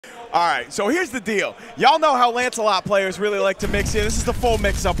All right, so here's the deal. Y'all know how Lancelot players really like to mix in. This is the full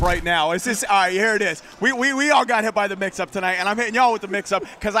mix-up right now. It's just, all right, here it is. We all got hit by the mix-up tonight, and I'm hitting y'all with the mix-up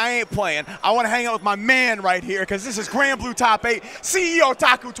because I ain't playing. I want to hang out with my man right here because this is Granblue Top 8,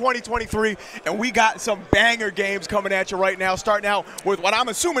 CEOtaku 2023, and we got some banger games coming at you right now, starting out with what I'm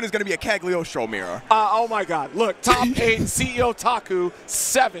assuming is going to be a Callisto mirror. Oh, my God. Look, Top 8, CEOtaku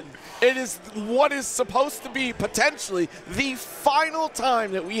 7. It is what is supposed to be potentially the final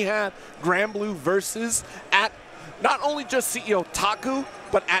time that we had Granblue versus at not only just CEOtaku,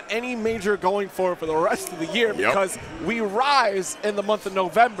 but at any major going forward for the rest of the year because we rise in the month of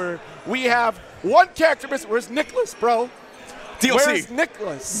November. We have one character missing. Where's Nicholas, bro? DLC. Where's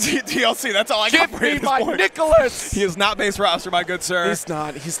Nicholas? DLC, that's all I got for you. Give me my Nicholas! He is not base roster, my good sir. He's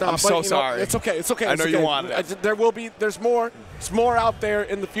not. He's not. I'm so sorry. Know, it's okay. It's okay. I know you wanted it. There will be. There's more. There's more out there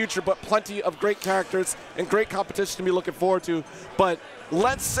in the future, but plenty of great characters and great competition to be looking forward to. But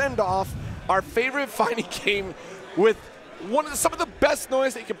let's send off our favorite fighting game with some of the best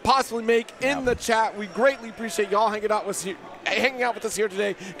noise that you can possibly make in the chat. We greatly appreciate y'all hanging out with us here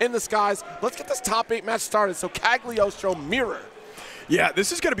today in the skies. Let's get this top 8 match started. So Callisto mirror. Yeah,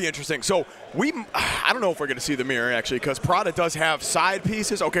 this is going to be interesting. So I don't know if we're going to see the mirror actually, because Prada does have side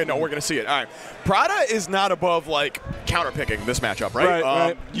pieces. Okay, no, we're going to see it. All right, Prada is not above like counter picking this matchup, right?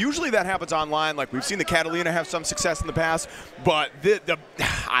 Right. Usually that happens online. Like we've seen the Catalina have some success in the past, but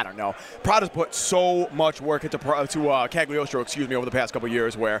I don't know. Prada's put so much work into Callisto, over the past couple of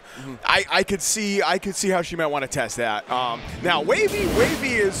years, where I could see how she might want to test that. Now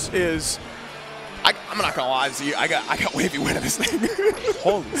Wavie is. I'm not gonna lie to you. I got Wavie winning this thing.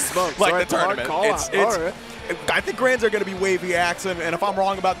 Holy smokes! Like the tournament. Right. I think Grands are gonna be Wavie Axen, and if I'm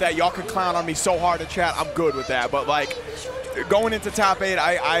wrong about that, y'all can clown on me so hard in chat. I'm good with that. But like going into top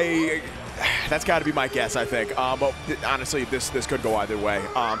 8, that's got to be my guess. I think. But honestly, this could go either way.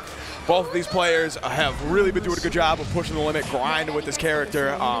 Both of these players have really been doing a good job of pushing the limit, grinding with this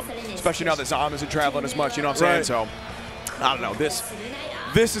character, especially now that Zom isn't traveling as much. You know what I'm saying? So I don't know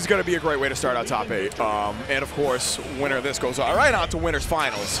This is going to be a great way to start out top 8. And, of course, winner of this goes right on to winners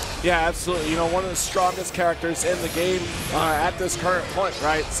finals. Yeah, absolutely. You know, one of the strongest characters in the game at this current point,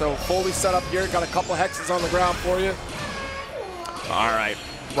 right? So fully set up here. Got a couple hexes on the ground for you. All right.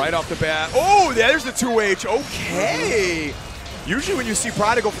 Right off the bat. Oh, there's the 2H. Okay. Usually when you see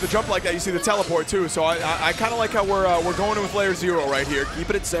Prada go for the jump like that, you see the teleport too. So I kind of like how we're going in with layer 0 right here.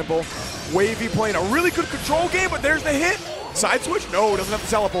 Keeping it simple. Wavie playing a really good control game, but there's the hit. Side switch? No, doesn't have to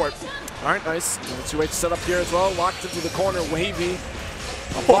teleport. All right, nice. 2H set up here as well. Locked into the corner. Wavie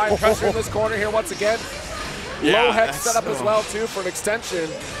applying pressure in this corner here once again. Yeah, low hex set up as well too for an extension.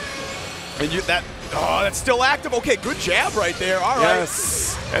 And that's still active. Okay, good jab right there. All right.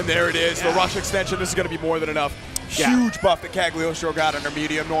 Yes. And there it is. The rush extension. This is going to be more than enough. Huge buff that Callisto got under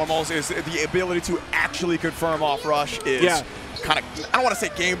medium normals is the ability to actually confirm off rush is kind of, I don't want to say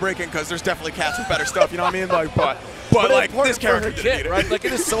game breaking because there's definitely cats with better stuff, you know what I mean? Like, but like this character didn't need it. Right? Like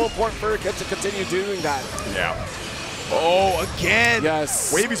it is so important for her kit to continue doing that. Yeah. Oh, again.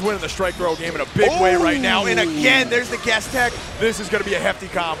 Yes. Wavie's winning the strike throw game in a big way right now. And again, there's the guest tech. This is going to be a hefty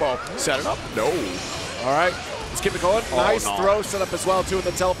combo. Set it up. No. All right. Let's keep it going. Nice throw set up as well, too, with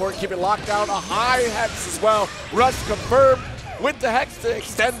the teleport. Keep it locked down. A high hex as well. Rush confirmed with the hex to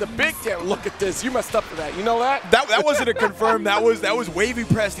extend the big damage. Look at this. You messed up for that. You know that? That wasn't a confirm. That was Wavie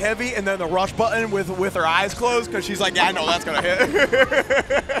pressed heavy and then the rush button with her eyes closed because she's like, yeah, I know that's going to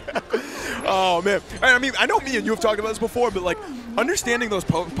hit. Oh, man. I mean, I know me and you have talked about this before, but, like, understanding those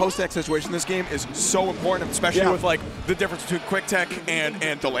post-tech situations in this game is so important, especially with, like, the difference between quick tech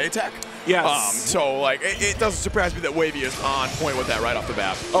and delay tech. Yes. So, like, it doesn't surprise me that Wavie is on point with that right off the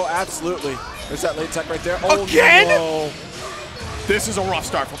bat. Oh, absolutely. There's that late tech right there. Oh, again? No. This is a rough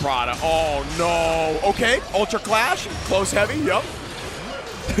start for Prada. Oh, no. Okay, Ultra Clash, close heavy, yep.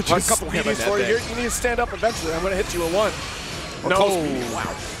 Just a couple hits for you here. You need to stand up eventually. I'm going to hit you with one. No.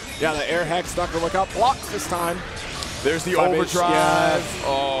 Wow. Yeah, the air hack's not going to work out. Blocks this time. There's the overdrive.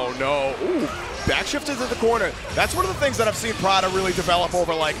 Oh, no. Ooh, backshift into the corner. That's one of the things that I've seen Prada really develop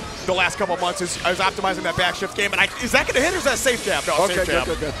over, like, the last couple of months is optimizing that backshift game. And is that going to hit or is that safe jab? No, okay, safe jab.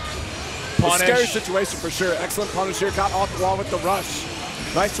 Good. A scary situation for sure. Excellent punish here. Got off the wall with the rush.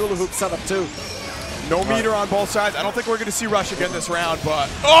 Nice hula hoop setup, too. No meter on both sides. I don't think we're going to see rush again this round, but...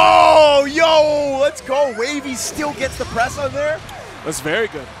 Oh, yo, let's go. Wavie still gets the press on there. That's very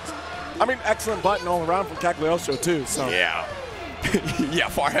good. I mean, excellent button all around from Callisto too. So yeah, yeah,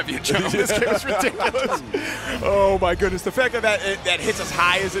 far heavier jump. This game is ridiculous. Oh my goodness, the fact that that hits as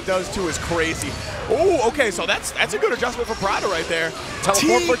high as it does too is crazy. Oh, okay, so that's a good adjustment for Prada right there.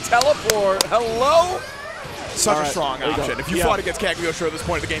 Teleport for teleport. Hello. Such a strong option. If you fought against Cagliostro at this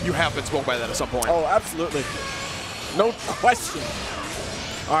point in the game, you have been smoked by that at some point. Oh, absolutely. No question.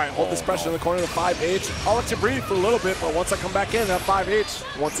 All right, hold this pressure in the corner of 5H. I'll let you breathe for a little bit, but once I come back in, that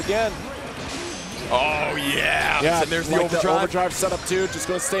 5H, once again. Oh, yeah. Yeah, so there's the like overdrive. The overdrive setup, too. Just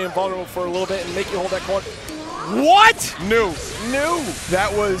going to stay invulnerable for a little bit and make you hold that corner. What? New.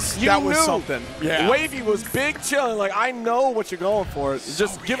 That was something. Yeah. Wavie was big chilling. Like, I know what you're going for.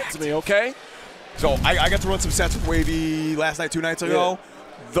 Just give it to me, okay? So I got to run some sets with Wavie last night, 2 nights ago.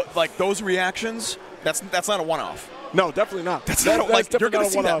 Yeah. Like, those reactions, that's not a one-off. No, definitely not. That's like, you're going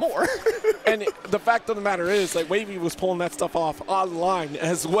to see that more. And the fact of the matter is, like, Wavie was pulling that stuff off online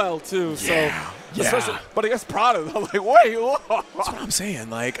as well, too. Yeah. So, but against Prada, I'm like, wait, whoa. That's what I'm saying.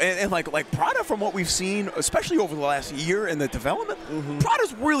 Like, and like Prada, from what we've seen, especially over the last year in the development,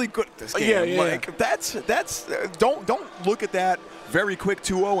 Prada's really good at this game. Yeah. Like, that's don't look at that very quick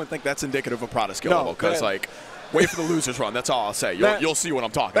 2-0 and think that's indicative of Prada skill level, because like. Wait for the losers run. That's all I'll say. You'll see what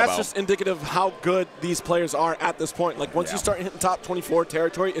I'm talking about. That's just indicative of how good these players are at this point. Like, once you start hitting top 24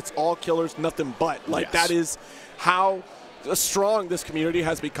 territory, it's all killers, nothing but. Like, that is how strong this community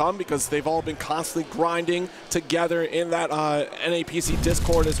has become, because they've all been constantly grinding together in that NAPC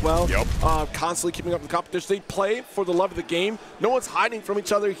Discord as well. Yep. Constantly keeping up with the competition. They play for the love of the game. No one's hiding from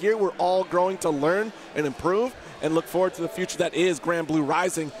each other here. We're all growing to learn and improve and look forward to the future that is Granblue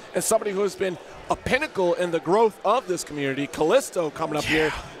Rising. And somebody who has been a pinnacle in the growth of this community, Callisto, coming up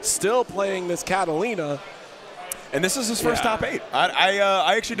here, still playing this Catalina. And this is his first top 8.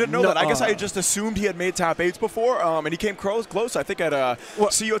 I actually didn't know that. I guess I just assumed he had made top 8s before, and he came close. I think at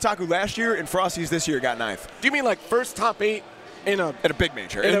CEOtaku last year, and Frosties this year got 9th. Do you mean like first top 8 in a big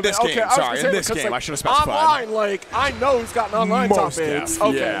major? In this game, sorry, in this game. Like, I should have specified. Online, like, I know he's gotten online top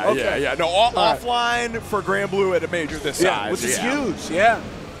 8s. Yeah. No, offline for Granblue at a major this size. Which is huge,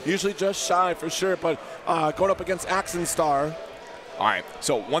 Usually just shy for sure, but going up against Axenstar. All right,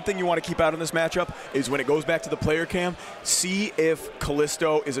 so one thing you want to keep out in this matchup is when it goes back to the player cam, see if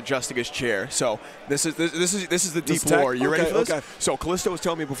Callisto is adjusting his chair. So this is the deep lore. You ready for this? Okay. So Callisto was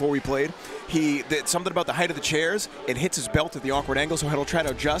telling me before we played, he did something about the height of the chairs. It hits his belt at the awkward angle, so he'll try to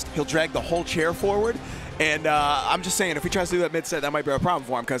adjust. He'll drag the whole chair forward. And I'm just saying, if he tries to do that mid-set, that might be a problem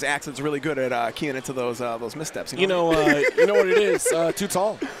for him, because Axen's really good at keying into those missteps. You know what it is? Too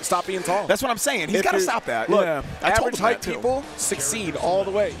tall. Stop being tall. That's what I'm saying. He's got to stop that. Look, average height people succeed all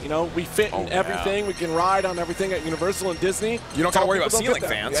the way. You know, we fit in everything. We can ride on everything at Universal and Disney. You don't got to worry about ceiling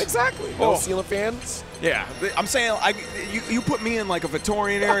fans. Yeah, exactly. No ceiling fans. Yeah, I'm saying, you put me in like a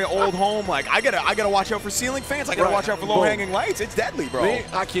Victorian area old home. Like I gotta watch out for ceiling fans. I gotta watch out for low hanging lights. It's deadly, bro. Me,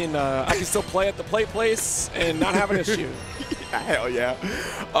 I can still play at the play place and not have an issue. Hell yeah.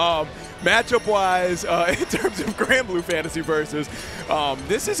 Matchup wise, in terms of Granblue Fantasy versus,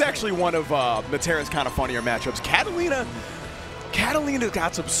 this is actually one of Matera's kind of funnier matchups. Catalina's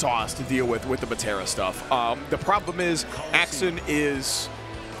got some sauce to deal with the Matera stuff. The problem is Axen's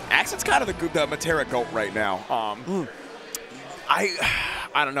kind of the Matera GOAT right now.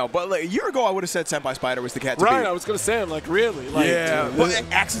 I don't know, but like a year ago I would have said Senpai Spider was the cat to beat. Right, I was going to say, I'm like, really? Like, but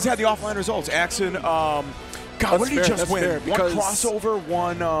Axen's had the offline results. Axen, God, what did he just win? One crossover,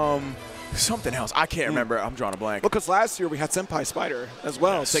 one something else. I can't remember. I'm drawing a blank. Because last year we had Senpai Spider as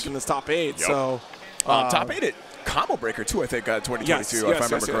well, taking this top 8. Yep. So top 8 at Combo Breaker too, I think, 2022, if I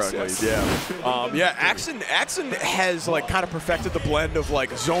remember correctly. Yeah. Axen has like kind of perfected the blend of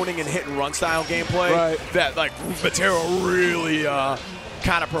like zoning and hit and run style gameplay that like Matera really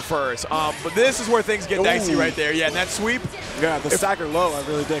kind of prefers. But this is where things get dicey right there. Yeah, and that sweep. Yeah, the stagger low, I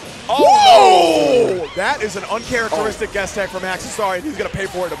really dig. Oh! That is an uncharacteristic guest tech from Axenstar, and he's going to pay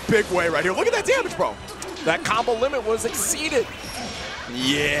for it in a big way right here. Look at that damage, bro. That combo limit was exceeded.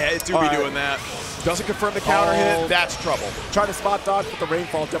 Yeah, it do be doing that. Doesn't confirm the counter hit. That's trouble. Trying to spot dodge with the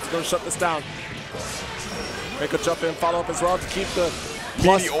rainfall. Definitely going to shut this down. Make a jump in, follow up as well to keep the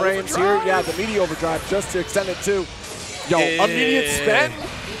plus frames here. Yeah, the meaty overdrive just to extend it too. Yo, immediate spin?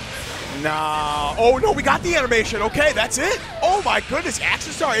 Nah. Oh, no, we got the animation. Okay, that's it. Oh, my goodness.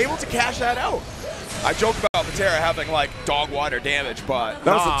 Axenstar able to cash that out. I joke about Matera having, like, dog water damage, but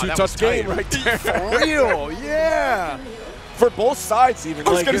that was a two-touch game right there. For real, yeah. For both sides, even.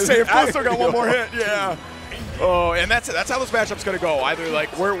 I was going to say, if Callisto got one more hit, yeah. Oh, and that's how this matchup's going to go. Either,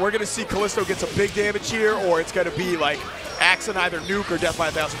 like, we're going to see Callisto get some big damage here, or it's going to be, like, Axen either nuke or death by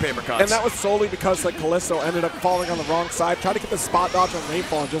 1,000 paper cuts. And that was solely because, like, Callisto ended up falling on the wrong side, tried to get the spot dodge on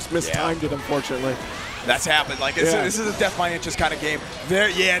rainfall and just mistimed it, unfortunately. That's happened. Like, this is a death by inches kind of game.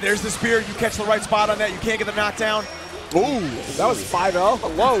 There's the spear. You catch the right spot on that. You can't get the knockdown. Ooh, that was 5L.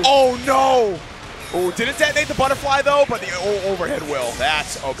 Hello. Oh, no. Oh, didn't detonate the butterfly though, but the overhead will.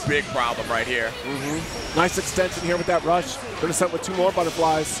 That's a big problem right here. Nice extension here with that rush. Gonna set with 2 more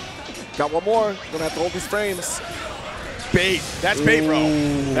butterflies. Got 1 more. Gonna have to hold his frames. Bait. That's bait, bro.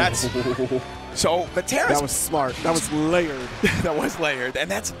 That's so Matera's. That was smart. That was layered. That was layered,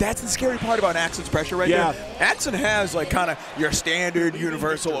 and that's the scary part about Axen's pressure right Yeah. here. Axen has like kind of your standard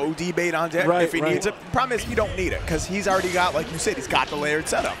universal OD bait on deck if he needs it. Problem is, he don't need it because he's already got, like you said, he's got the layered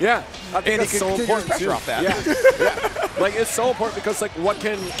setup. Yeah, I think And that's he can so continue important pressure too. off that. Yeah. Like, it's so important because, like, what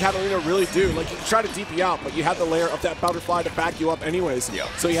can Catalina really do? Like, you can try to DP out, but you have the layer of that butterfly to back you up anyways. Yep.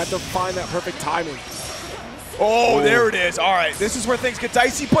 So you have to find that perfect timing. Oh, there it is. All right, this is where things get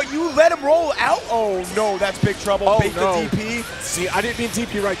dicey, but you let him roll out. Oh, no, that's big trouble. Oh, Bait no. the DP. See, I didn't mean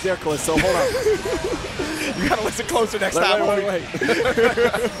DP right there, Callisto. Hold on. You got to listen closer next time. Wait.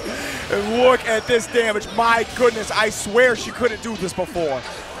 And look at this damage. My goodness, I swear she couldn't do this before.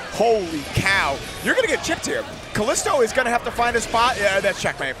 Holy cow. You're going to get chipped here. Callisto is going to have to find a spot. Yeah, that's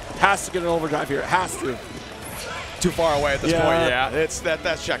checkmate. Has to get an overdrive here. Has to. Too far away at this Yeah. point. Yeah,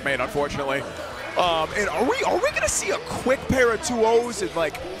 that's checkmate, unfortunately. And are we going to see a quick pair of 2-0s and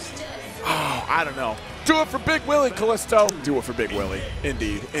like, oh, I don't know. Do it for Big Willie, Callisto. Do it for Big Willie.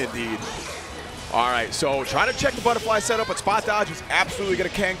 Indeed, indeed. All right, so trying to check the butterfly setup, but spot dodge is absolutely going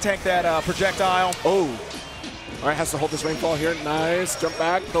to tank that projectile. Oh. All right, has to hold this rainfall here. Nice. Jump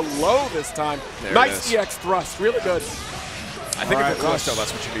back. The low this time. There Nice it is. EX thrust. Really good. I think All if it's right, Callisto, rush.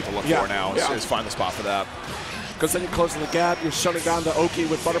 that's what you need to look Yeah, for now, yeah. is find the spot for that. Because then you're closing the gap. You're shutting down the Oki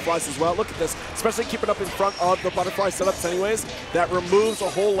with butterflies as well. Look at this. Especially keeping up in front of the butterfly setups anyways. That removes a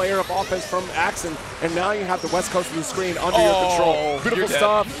whole layer of offense from Axen. And now you have the west coast of the screen under your control. Beautiful you're dead.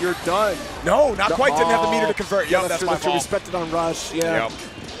 stuff. You're done. No, not quite. Didn't have the meter to convert. Yeah, Yep, that's true. my That's true. fault. Respected on rush. Yeah. Yep.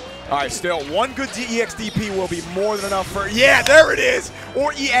 All right, still, one good EX DP will be more than enough for, yeah, there it is,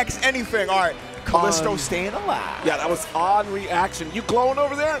 or EX anything. All right, Callisto staying alive. Yeah, that was on reaction. You glowing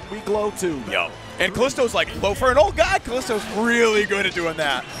over there? We glow too. Yo. And Callisto's like, low for an old guy, Callisto's really good at doing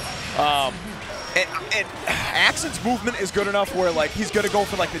that. And Axen's movement is good enough where like he's going to go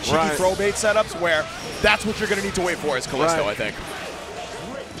for like the cheeky throw bait setups where that's what you're going to need to wait for is Callisto, I think.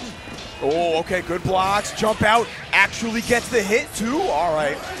 Oh, okay, good blocks. Jump out, actually gets the hit too. All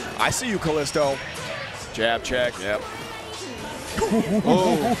right, I see you, Callisto. Jab check, yep.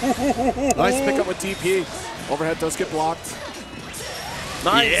 Oh. Nice pickup with DP. Overhead does get blocked.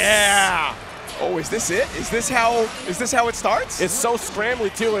 Nice. Yeah. Oh, is this it? Is this how it starts? It's so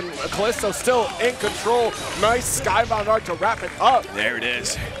scrambly too, and Callisto still in control. Nice skybound arc to wrap it up. There it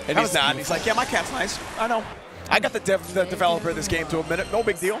is. And he's not. He's like, yeah, my cat's nice. I know. I got the developer of this game to admit it. No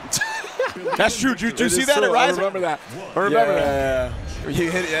big deal. That's true. Did you see that true. at Rise? I remember that. I remember that. He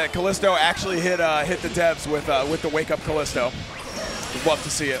hit, Callisto actually hit the devs with the wake up Callisto. Love to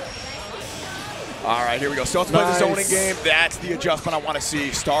see it. All right, here we go. Still to play the zoning game. That's the adjustment I want to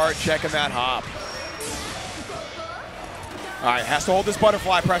see. Start checking that hop. All right, has to hold this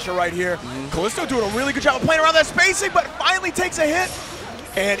butterfly pressure right here. Callisto doing a really good job of playing around that spacing, but finally takes a hit.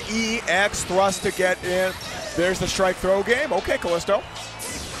 And EX thrust to get in. There's the strike throw game. Okay, Callisto.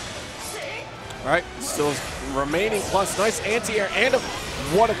 All right, still remaining plus nice anti-air and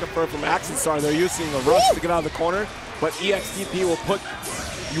what a confirm from Axenstar. They're using the rush to get out of the corner, but EXDP will put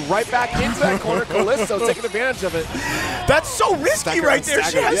you right back into that corner. Callisto taking advantage of it. That's so risky right there.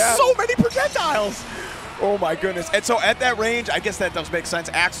 She has yeah. so many projectiles. Oh my goodness. And so at that range, I guess that does make sense.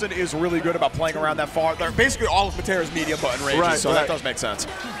 Axen is really good about playing around that far. They're basically all of Matera's medium button ranges, so that does make sense.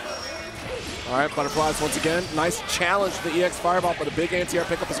 All right, butterflies once again. Nice challenge to the EX Fireball, but a big anti-air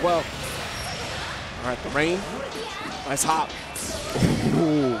pickup as well. All right, the rain. Nice hop.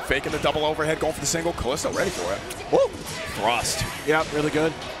 Ooh, faking the double overhead, going for the single. Callisto ready for it. Woo. Thrust. Yep, really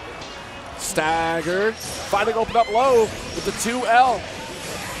good. Staggered. Finally open up low with the 2L.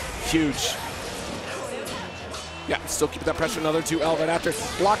 Huge. Yeah, still keeping that pressure. Another 2L right after.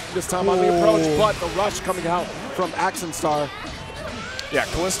 Blocking this time on the approach, but the rush coming out from Axenstar. Yeah,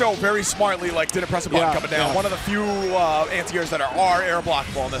 Callisto very smartly didn't press a button coming down. One of the few anti-airs that are air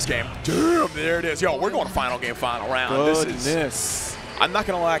blockable in this game. Damn, there it is. Yo, we're going to final game, final round. Goodness. I'm not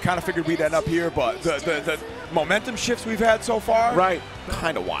going to lie, I kind of figured we'd end up here, but the momentum shifts we've had so far,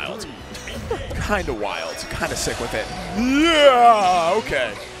 kind of wild. Kind of wild. Kind of sick with it. Yeah,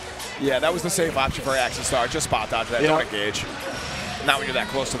 okay. Yeah, that was the safe option for Axenstar. Just spot dodge that. Don't engage. Not when you're that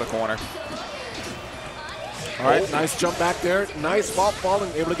close to the corner. All right, nice jump back there. Nice fault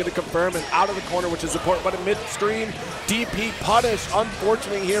falling, able to get it confirmed and out of the corner, which is important. But in mid-screen, DP punish.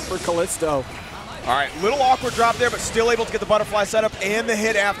 Unfortunately here for Callisto. All right, little awkward drop there, but still able to get the butterfly setup and the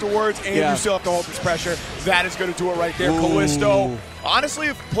hit afterwards, and you still have to hold this pressure. That is going to do it right there. Ooh. Callisto, honestly,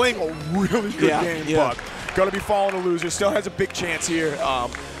 playing a really good game, Buck. Going to be falling a loser. Still has a big chance here.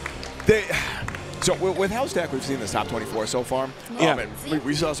 So with how stacked we've seen this top 24 so far, and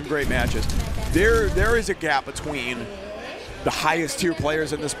we saw some great matches. There is a gap between the highest tier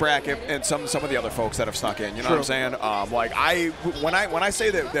players in this bracket and some of the other folks that have snuck in. You know what I'm saying? Like when I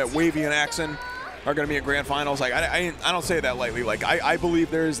say that Wavie and Axen are going to be in grand finals, like I don't say that lightly. Like I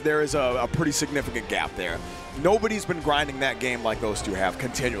believe there is a pretty significant gap there. Nobody's been grinding that game like those two have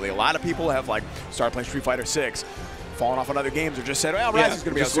continually. A lot of people have like started playing Street Fighter 6, fallen off on other games, or just said, well, Ryzen's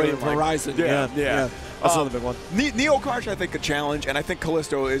going to be just waiting for Ryzen. Yeah. That's another big one. Neokarsh, I think, could challenge, and I think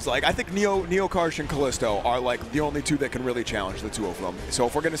Callisto is like, I think Neokarsh and Callisto are like the only two that can really challenge the two of them. So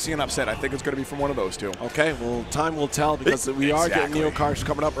if we're going to see an upset, I think it's going to be from one of those two. Okay, well, time will tell, because we are getting Neokarsh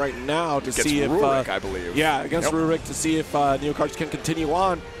coming up right now to see if Ruric, I believe. Yeah, against Ruric, to see if Neokarsh can continue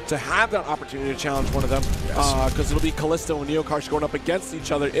on to have that opportunity to challenge one of them, because it'll be Callisto and Neokarsh going up against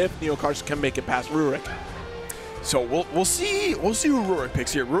each other if Neokarsh can make it past Ruric. So we'll see who Ruric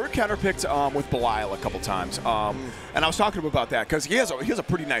picks here. Ruric counterpicked with Belial a couple times, and I was talking to him about that because he has a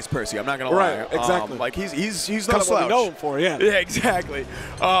pretty nice Percy. I'm not gonna lie. Right, exactly. Like he's kind no of what we know him for, yeah. Yeah, exactly.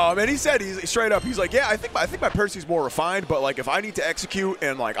 And he said, he's straight up. He's like, yeah, I think my Percy's more refined, but like if I need to execute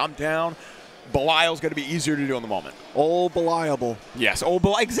and like I'm down, Belial's going to be easier to do in the moment. Old Belial. Yes, old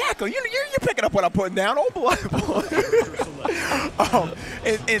Belial. Exactly. You're picking up what I'm putting down. Old Belial.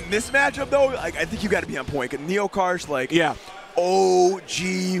 In this matchup, though, like, I think you got to be on point. Neokarsh, like,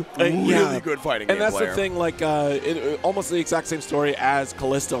 OG, really good fighting game And that's player. the thing, like, almost the exact same story as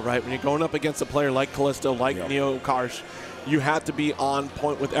Callisto, right? When you're going up against a player like Callisto, like Neokarsh, you have to be on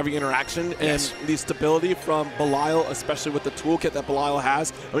point with every interaction, and the stability from Belial, especially with the toolkit that Belial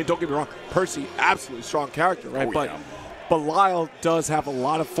has. I mean, don't get me wrong, Percy, absolutely strong character, right? But Belial does have a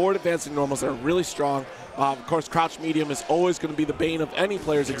lot of forward advancing normals that are really strong. Of course, crouch medium is always going to be the bane of any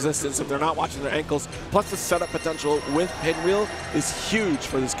player's existence if they're not watching their ankles. Plus, the setup potential with pinwheel is huge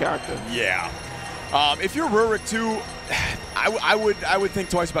for this character. Yeah. If you're Ruric too, I would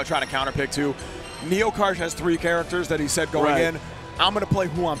think twice about trying to counterpick too. Neokarsh has 3 characters that he said going in. I'm going to play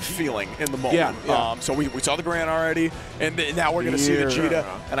who I'm feeling in the moment. So we saw the Grand already, and now we're going to see the Cheetah.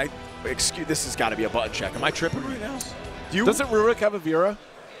 And this has got to be a button check. Am I tripping right now? Doesn't Ruric have a Vera?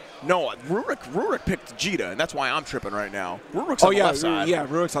 No, Ruric picked Cheetah, and that's why I'm tripping right now. Ruric's on the left side. Yeah,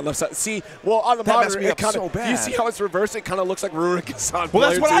 Ruric's on the left side. See, well, on the monitor, it kind of, you see how it's reversed? It kind of looks like Ruric is on Well,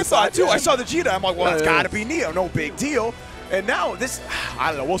 that's what I thought, too. I saw the Cheetah. I'm like, well, it's got to be Neo. No big deal. And now this, I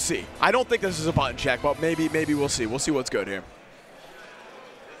don't know. We'll see. I don't think this is a button check, but maybe we'll see. We'll see what's good here.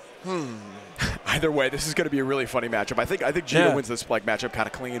 Either way, this is going to be a really funny matchup. I think Cheetah wins this matchup kind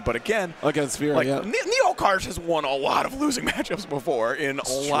of clean, but again, against Vera, Neokarsh has won a lot of losing matchups before in a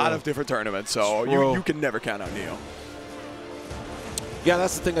lot of different tournaments, so you can never count out Neo. Yeah,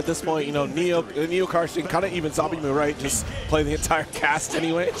 that's the thing at this point. You know, Neokarsh can kind of even zombie move, right? Just play the entire cast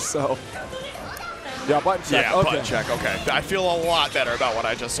anyway. So. Yeah, button check. Yeah, button check. Okay. I feel a lot better about what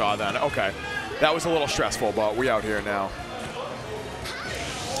I just saw then. Okay. That was a little stressful, but we out here now.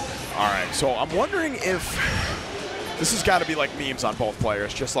 All right. So I'm wondering if this has got to be like memes on both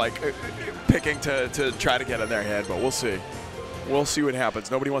players, just like picking to try to get in their head, but we'll see. We'll see what happens.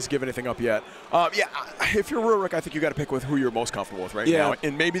 Nobody wants to give anything up yet. Yeah, if you're Ruric, I think you got to pick with who you're most comfortable with right now.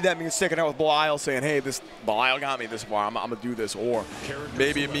 And maybe that means sticking out with Belial, saying, hey, this Belial got me this far. I'm going to do this. Or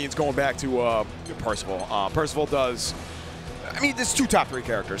maybe it means going back to Percival. Percival does... I mean, there's 2 top 3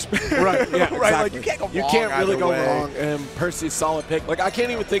 characters. Right, yeah, exactly. Like, you can't go wrong. You can't really go wrong. And Percy's solid pick. Like, I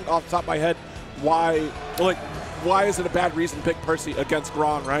can't even think off the top of my head why is it a bad reason to pick Percy against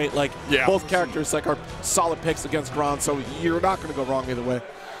Gron, right? Like, both characters like are solid picks against Gron, so you're not going to go wrong either way.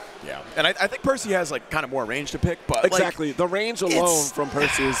 Yeah, and I think Percy has like kind of more range to pick, but exactly like, the range alone from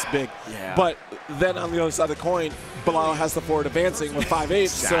Percy is big. But then on the other side of the coin, Belial has the forward advancing with 5/8.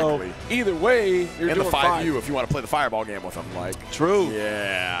 So either way, you're doing the 5U if you want to play the fireball game with him. Like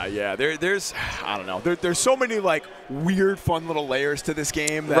Yeah. There's I don't know. There's so many like weird, fun little layers to this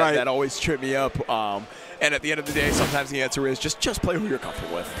game that always trip me up. And at the end of the day, sometimes the answer is just play who you're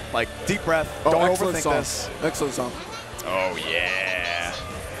comfortable with. Like deep breath. Don't overthink this. Excellent song. Oh yeah.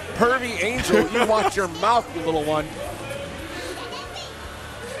 Pervy Angel, you watch your mouth, you little one.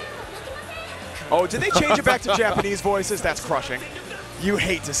 Oh, did they change it back to Japanese voices? That's crushing. You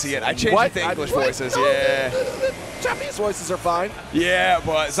hate to see it. I changed it to English voices. Yeah. Japanese voices are fine. Yeah,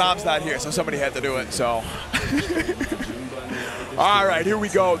 but Zom's not here, so somebody had to do it. So. All right, here we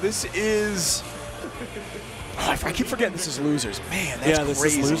go. This is Oh, I keep forgetting this is losers. Man, that's yeah, this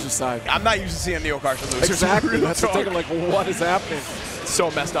crazy. is loser side. I'm not used to seeing Neokarsh as losers. Exactly. That's the thing. I'm like, what is happening? So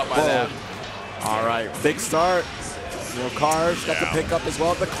messed up by that. All right, big start. Neokarsh got the pickup as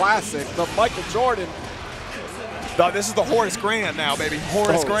well. The classic, the Michael Jordan. This is the Horace Grant now, baby.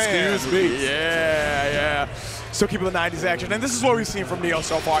 Horace Grant. Excuse me. Yeah. Still keeping the 90s action. And this is what we've seen from Neo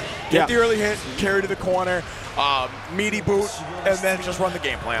so far. Get the early hit, carry to the corner, meaty boot, and then just run the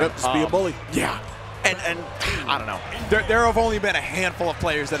game plan. Yep, just be a bully. Yeah. And I don't know. There have only been a handful of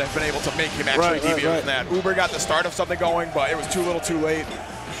players that have been able to make him actually deviate from that. Uber got the start of something going, but it was too little too late.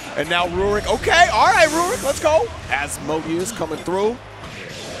 And now Ruric. Okay, all right, Ruric, let's go. As Mobius coming through.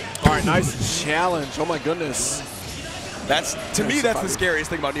 All right, nice challenge. Oh, my goodness. To me, that's the scariest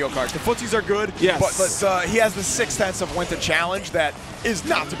thing about Neokarsh. The footsies are good, but he has the sixth sense of when to challenge that is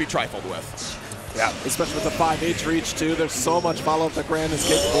not to be trifled with. Yeah, especially with the 5H reach, too. There's so much follow-up that Grand is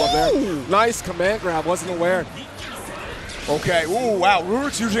capable of there. Nice command grab. Wasn't aware. Okay. Ooh, wow.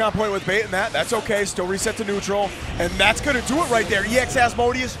 Ruric's usually on point with bait and that. That's okay. Still reset to neutral. And that's going to do it right there. EX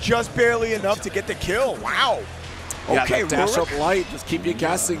Asmodeus just barely enough to get the kill. Wow. Okay, dash up light, just keep you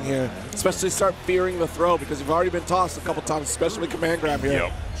guessing here. Especially start fearing the throw because you've already been tossed a couple times, especially command grab here.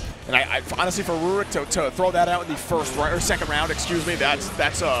 Yep. And I honestly, for Ruric to throw that out in the first or second round, excuse me,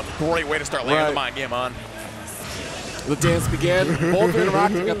 that's a great way to start laying the mind game on. The dance began, both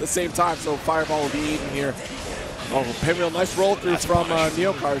interacting at the same time, so Fireball will be eaten here. Oh, Pinwheel, nice roll through from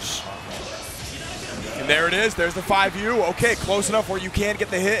Neokarsh. And there it is. There's the 5U. Okay, close enough where you can get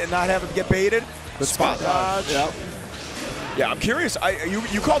the hit and not have him get baited. The spot dodge. Yep. Yeah, I'm curious.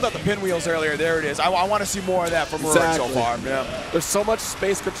 You called out the pinwheels earlier. There it is. I want to see more of that from Ruric so far. Yeah. There's so much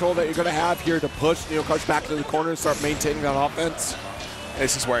space control that you're going to have here to push Neokarsh back into the corner and start maintaining that offense.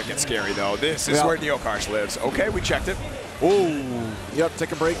 This is where it gets scary, though. This is where Neokarsh lives. Okay, we checked it. Ooh. Yep,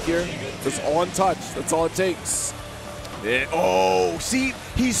 take a break here. Just on touch. That's all it takes. See,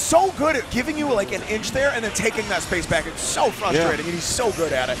 he's so good at giving you like an inch there and then taking that space back. It's so frustrating, and he's so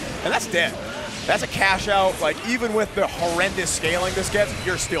good at it. And that's dead. That's a cash out. Like, even with the horrendous scaling this gets,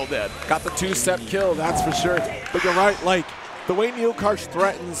 you're still dead. Got the two-step kill, that's for sure. But you're right, like, the way Neokarsh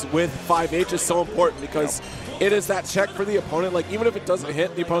threatens with 5H is so important because it is that check for the opponent. Like, even if it doesn't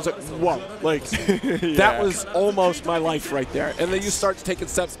hit, the opponent's like, whoa. Like, that was almost my life right there. And then you start taking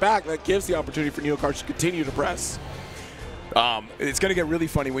steps back. That gives the opportunity for Neokarsh to continue to press. It's going to get really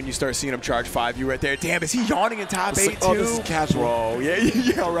funny when you start seeing him charge 5U right there. Damn, is he yawning in top 8 too? Oh, this is casual. Bro,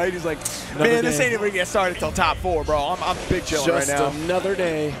 yeah, right? He's like, man, this ain't even going to get started until top 4, bro. I'm big chilling right now. Just another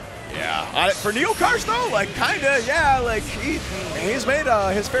day. Yeah. For Neokarsh, though, like, kind of, like, he's made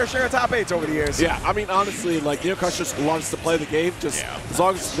his fair share of top 8s over the years. Yeah, I mean, honestly, like, Neokarsh just loves to play the game. Just as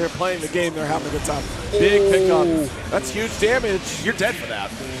long as they're playing the game, they're having a good time. Big pickup. That's huge damage. You're dead for that.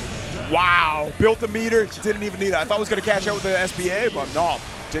 Wow, built the meter, didn't even need it. I thought I was going to catch out with the SBA, but no,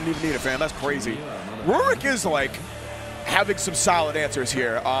 didn't even need it, fam. That's crazy. Ruric is, like, having some solid answers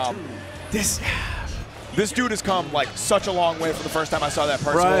here. This dude has come, like, such a long way from the first time I saw that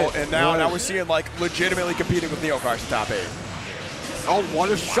personal, and now we're seeing, like, legitimately competing with Neokarsh in top 8. Oh,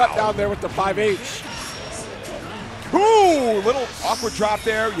 what a shutdown there with the 5H. Ooh, little awkward drop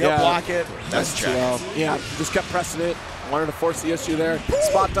there. Block it. That's check. Yeah, just kept pressing it. Wanted to force the issue there.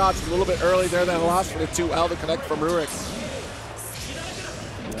 Spot dodge a little bit early there. That allows for the 2L to connect from Ruric.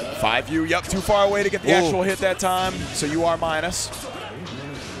 5U, yep, too far away to get the actual hit that time. So you are minus.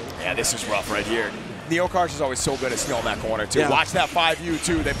 Yeah, this is rough right here. Neokarsh is always so good at stealing that corner, too. Watch that 5U,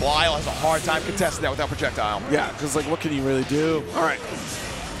 too. Belial has a hard time contesting that without projectile. Yeah, because, like, what can he really do? All right.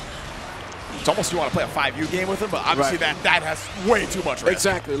 It's almost you want to play a 5U game with him, but obviously that has way too much risk.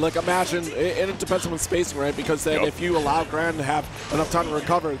 Exactly. Like, imagine, and it depends on the spacing, right? Because then if you allow Grand to have enough time to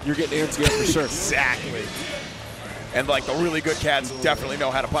recover, you're getting anti for sure. Exactly. And, like, the really good cats definitely know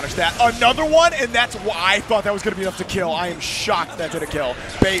how to punish that. Another one, and that's why I thought that was going to be enough to kill. I am shocked that didn't kill.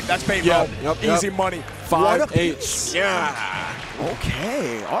 Bait, that's bait, bro. Easy money. 5H. Yeah.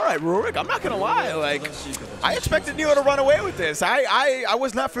 Okay. All right, Ruric, I'm not going to lie. Like, I expected Neo to run away with this. I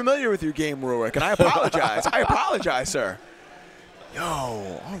was not familiar with your game, Ruric, and I apologize. I apologize, sir. Yo,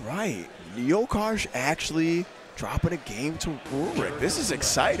 all right. Neokarsh actually dropping a game to Ruric. This is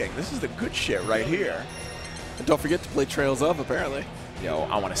exciting. This is the good shit right here. And don't forget to play Trails Up, apparently. Yo,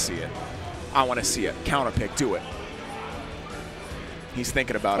 I want to see it. I want to see it. Counter pick, do it. He's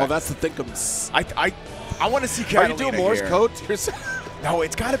thinking about it. Oh, that's the thinkums. I want to see Catalina. Are you doing Morse code? No,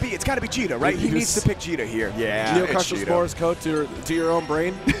 it's gotta be Cheetah, right? He needs to pick Cheetah here. Yeah, Neokarsh's Morse code to your own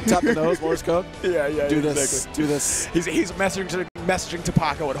brain. Tap the nose, Morse code. Yeah. Do this. Do this. He's messaging to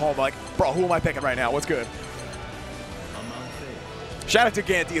Paco at home like, bro, who am I picking right now? What's good? Shout out to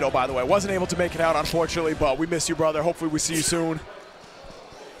Gandito, by the way. Wasn't able to make it out, unfortunately, but we miss you, brother. Hopefully we see you soon.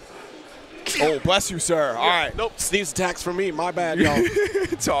 Oh, bless you, sir. All right. Nope, sneeze attacks for me. My bad, y'all.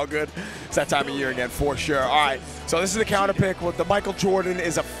 It's all good. It's that time of year again, for sure. All right, so this is the counter pick. With the Michael Jordan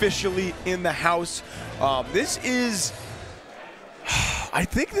is officially in the house. This is, I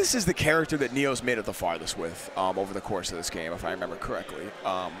think this is the character that Neo's made it the farthest with over the course of this game, if I remember correctly.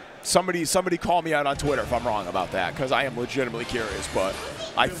 Somebody call me out on Twitter if I'm wrong about that, because I am legitimately curious. But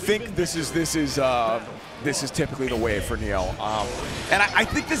I think this is typically the way for Neo, and I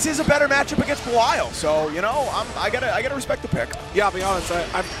think this is a better matchup against Belial. So you know, I gotta respect the pick. Yeah, I'll be honest.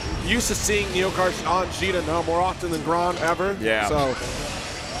 I'm used to seeing Neokarsh on Gita now more often than Gran ever. Yeah. So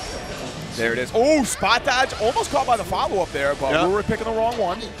there it is. Oh, spot dodge, almost caught by the follow up there, but we were picking the wrong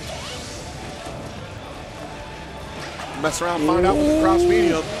one. Mess around, find out with the crouch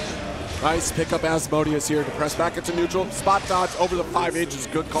medium. Nice pickup Asmodeus here to press back into neutral. Spot dodge over the 5 inches.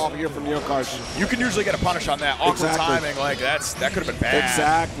 Good call here from Neokarsh. You can usually get a punish on that. Awkward timing, like that could have been bad.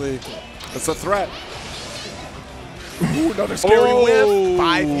 Exactly. It's a threat. Ooh, another scary whiff.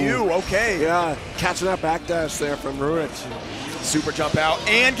 5U, okay. Yeah, catching that backdash there from Ruric. Super jump out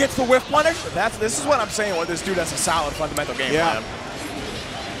and gets the whiff punish. This is what I'm saying when this dude has a solid fundamental game plan.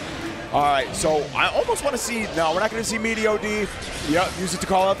 All right, so I almost want to see, no, we're not going to see Medio D. Yep, use it to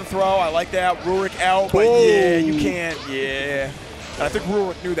call out the throw. I like that. Ruric out, but yeah, you can't, yeah. And I think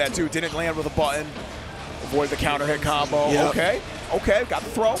Ruric knew that too. Didn't land with a button. Avoid the counter hit combo. Yep. Okay, got the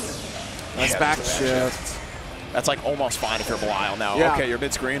throw. Nice back shift. That's like almost fine if you're Belial now. Yeah. Okay, you're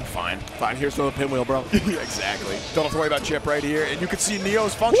mid-screen, fine. Fine, here's the pinwheel, bro. Exactly. Don't have to worry about chip right here. And you can see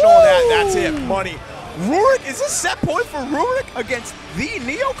Neo's functional on that. That's it, money. Ruric, is this set point for Ruric against the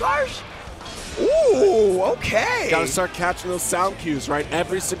Neokarsh? Ooh, okay. Gotta start catching those sound cues, right?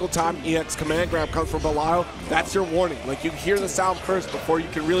 Every single time EX command grab comes from Belial, that's your warning. Like, you hear the sound first before you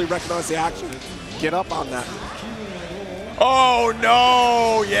can really recognize the action. Get up on that. Oh,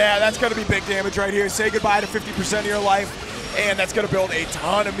 no. Yeah, that's going to be big damage right here. Say goodbye to 50% of your life, and that's going to build a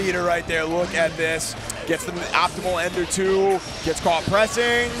ton of meter right there. Look at this. Gets the optimal ender two. Gets caught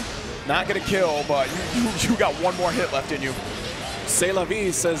pressing. Not going to kill, but you got one more hit left in you. C'est la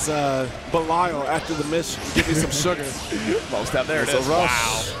vie, says Belial after the miss. Give me some sugar. Most out there it is.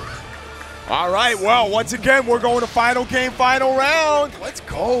 Wow. All right, well, once again, we're going to final game, final round. Let's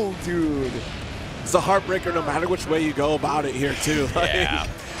go, dude. It's a heartbreaker no matter which way you go about it here, too. Yeah.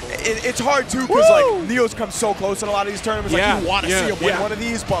 It's hard, too, because, like, Neo's come so close in a lot of these tournaments. Like, you want to see him win one of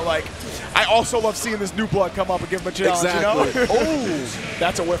these, but, like, I also love seeing this new blood come up and give him a challenge, you know? Oh,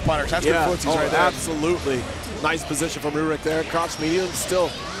 that's a whiff punish. That's good footsies right there. Absolutely. Nice position from Ruric there. Crouch medium still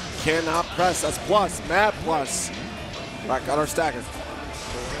cannot press. That's plus, mad plus. Back on our stagger.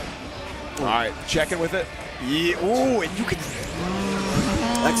 All right, checking with it. Yeah. Ooh, and you can.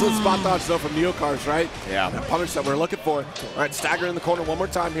 Excellent spot dodge though from Neokarsh, right? Yeah. That punish that we're looking for. All right, stagger in the corner one more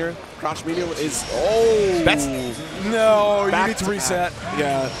time here. Crouch medium is. Oh. That's. No, you need to reset.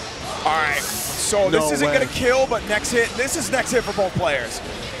 Yeah. All right. So this isn't going to kill, but next hit. This is next hit for both players.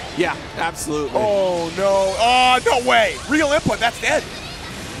 Yeah, absolutely. Oh, no. Oh, no way. Real input. That's dead.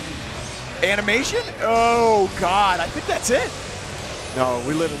 Animation? Oh, God. I think that's it. No,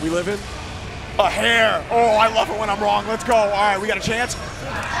 we live in. A hair. Oh, I love it when I'm wrong. Let's go. All right, we got a chance.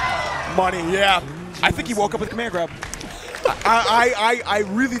 Money, yeah. I think he woke up with command grab. I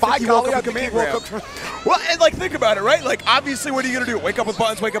really think he woke up with command grab. Well, and like, think about it, right? Like, obviously, what are you gonna do? Wake up with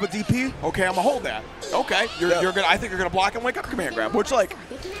buttons, wake up with DP? Okay, I'm gonna hold that. Okay, you're gonna. I think you're gonna block and wake up command grab, which, like,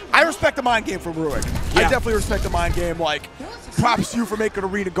 I respect the mind game from Ruric. Yeah. I definitely respect the mind game. Like, props to you for making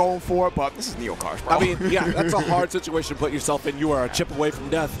arena going for it, but this is Neokarsh, bro. I mean, yeah, that's a hard situation to put yourself in. You are a chip away from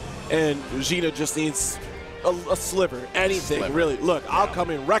death, and Gita just needs a sliver, anything, really. Look, I'll come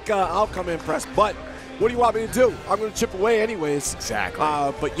in Rekka, I'll come in press, but what do you want me to do? I'm going to chip away anyways. Exactly.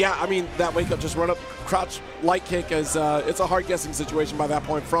 But yeah, I mean, that wake up, just run up, crouch, light kick, as it's a hard guessing situation by that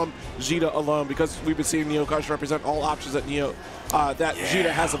point from Gita alone, because we've been seeing Neokarsh represent all options that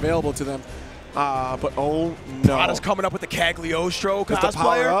Gita has available to them. But oh no. Prada's coming up with the Cagliostro cosplayer. The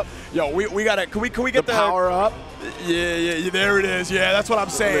power up. Yo, we gotta, can we get the power up? Yeah, there it is. Yeah, that's what I'm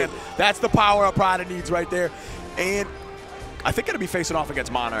saying. That's the power up Prada needs right there. And I think it'll be facing off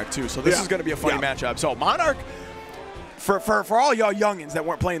against Monarch too, so this is gonna be a funny matchup. So Monarch, for all y'all youngins that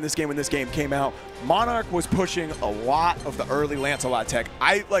weren't playing this game when this game came out, Monarch was pushing a lot of the early Lancelot tech.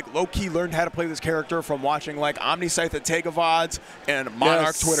 I like low-key learned how to play this character from watching like Omniscythe and Tega VODs and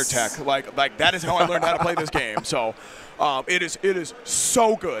Monarch Twitter tech. Like that is how I learned how to play this game. So it is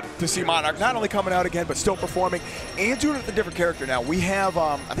so good to see Monarch not only coming out again, but still performing and doing it with a different character now. We have,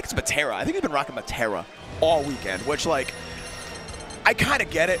 I think it's Matera. I think he's been rocking Matera all weekend, which like, I kind of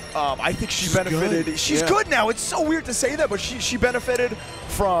get it. I think she benefited. Good. She's good now. It's so weird to say that, but she benefited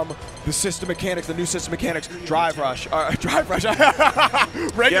from the system mechanics, the new system mechanics, drive rush, regular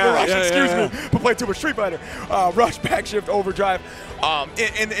rush. Excuse me, but played too much Street Fighter. Rush, backshift, overdrive,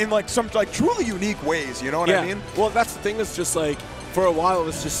 in like some like truly unique ways. You know what I mean? Well, that's the thing. Is just like. For a while, it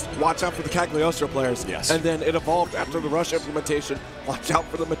was just watch out for the Callisto players. Yes. And then it evolved after the Rush implementation, watch out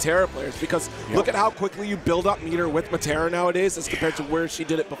for the Matera players. Because look at how quickly you build up meter with Matera nowadays as compared to where she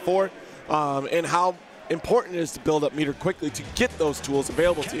did it before. And how important it is to build up meter quickly to get those tools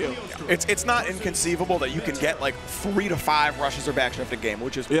available to you. It's not inconceivable that you can get like 3 to 5 rushes or backshift a game,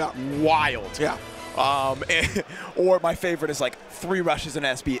 which is wild. Yeah. Or my favorite is like 3 rushes in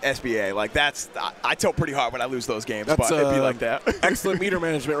SBA. Like that's, I tilt pretty hard when I lose those games, but it'd be like that. Excellent meter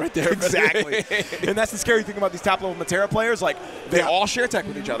management right there. Exactly. And that's the scary thing about these top level Matera players. Like they all share tech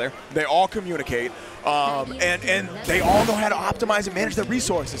with each other. They all communicate. And they all know how to optimize and manage their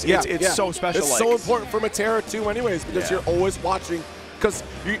resources. It's so special. It's so important for Matera too anyways, because you're always watching, because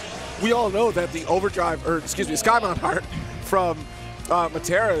we all know that the overdrive, or excuse me, Skybound Heart from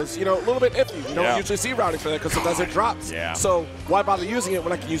Matera is, a little bit iffy. You don't usually see routing for that because sometimes it drops. Yeah. So why bother using it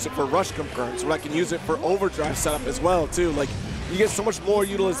when I can use it for rush concurrence, when I can use it for overdrive setup as well too? Like, you get so much more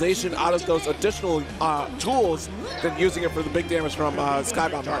utilization out of those additional tools than using it for the big damage from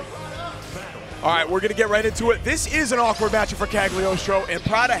Skybound Heart. All right, we're going to get right into it. This is an awkward matchup for Callisto, and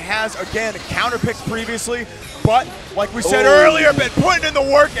Prada has, again, counterpicked previously, but like we said earlier, been putting in the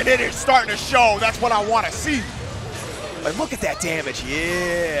work, and it is starting to show. That's what I want to see. Like, look at that damage,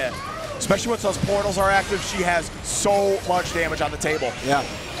 Especially once those portals are active, she has so much damage on the table. Yeah.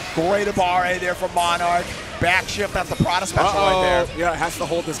 Great Abare there from Monarch. Backshift, that's the Prada special right there. Yeah, it has to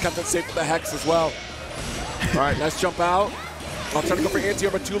hold this, kept it safe with the Hex as well. All right, nice jump out. I'm trying to go for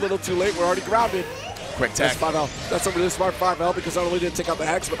anti-air, but too little, too late. We're already grounded. Quick tech. That's 5L. That's a really smart 5L because not only did it take out the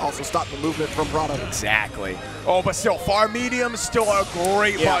Hex, but also stop the movement from Prada. Exactly. Oh, but still, far medium, still a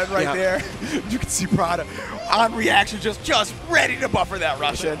great button right there. You can see Prada on reaction, just ready to buffer that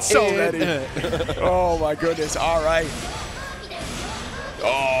Russian. So ready. Oh, my goodness. All right.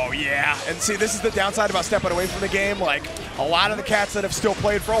 Oh, yeah. And see, this is the downside about stepping away from the game. Like, a lot of the cats that have still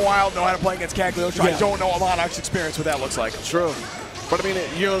played for a while know how to play against Callisto. I don't know what Monarch's experience with that looks like. True. But, I mean,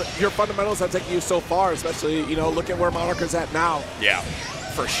 your fundamentals have taken you so far, especially, look at where Monarch is at now. Yeah,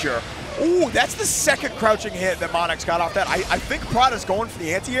 for sure. Ooh, that's the second crouching hit that Monarch's got off that. I think Prada's going for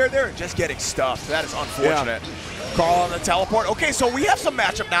the anti-air there and just getting stuffed. That is unfortunate. Carl on the teleport. Okay, so we have some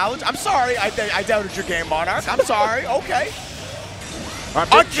matchup knowledge. I'm sorry. I doubted your game, Monarch. I'm sorry. Okay.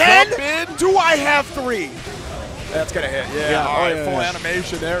 Again? Do I have 3? That's going to hit. Yeah. All right, full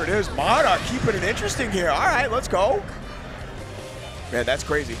animation. There it is. Monarch keeping it interesting here. All right, let's go. Man, that's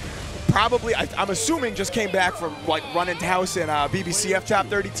crazy. Probably, I'm assuming, just came back from like running house in BBCF top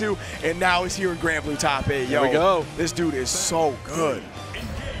 32, and now is here in Granblue top 8. Yo, there we go. This dude is so good.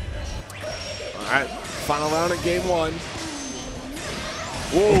 All right, final round in game 1.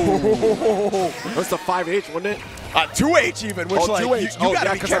 Whoa. That's the 5H, wasn't it? 2H even, which like, 2H. you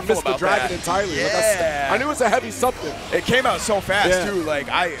gotta be careful I missed about the dragon that. entirely. Yeah. I knew it was a heavy something. It came out so fast too. Like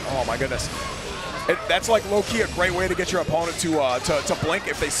oh my goodness. That's like low-key a great way to get your opponent to blink.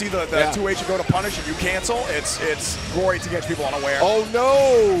 If they see the 2H and go to punish and you cancel, it's great to get people unaware. Oh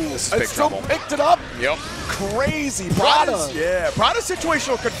no! This is big still trouble. Picked it up. Yep. Crazy. Prada's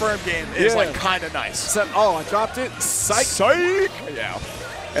situational confirm game is like kind of nice. Oh, I dropped it. Psych. Psych. Yeah.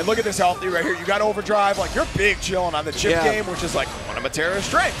 And look at this healthy right here. You got overdrive. Like, you're big chilling on the chip game, which is like one of Matera's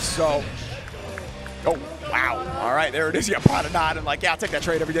strengths. So, oh, wow. All right, there it is. Yeah, Prada nodding like, I'll take that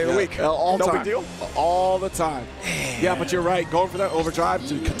trade every day of the week. All no time. big deal. All the time. Yeah, but you're right. Going for that overdrive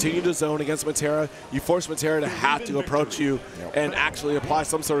to continue to zone against Matera, you force Matera to have to approach you and actually apply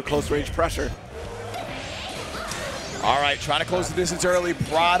some sort of close-range pressure. All right, trying to close the distance early.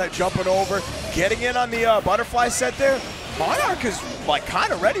 Prada jumping over, getting in on the butterfly set there. Monarch is like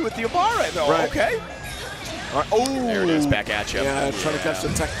kind of ready with the Abare though. Right. Okay. All right. Oh, there it is, back at you. Yeah, trying to catch the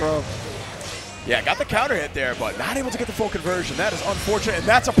tech throw. Yeah, got the counter hit there, but not able to get the full conversion. That is unfortunate, and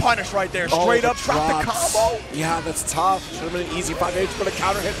that's a punish right there. Straight up, drop the combo. Yeah, that's tough. Should have been an easy 5H, but a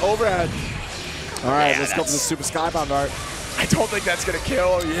counter hit overhead. All right, let's go for the super Skybound art. I don't think that's going to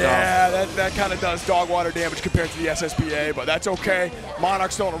kill. Yeah, that kind of does dog water damage compared to the SSBA, but that's okay.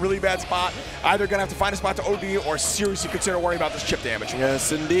 Monarch's still in a really bad spot. Either going to have to find a spot to OD or seriously consider worrying about this chip damage.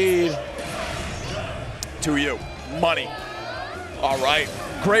 Yes, indeed. To you. Money. All right.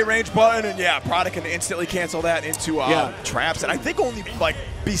 Great range button, and yeah, Prada can instantly cancel that into traps, and I think only like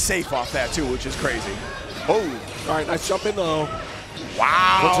be safe off that too, which is crazy. Oh, all right, nice jump in though.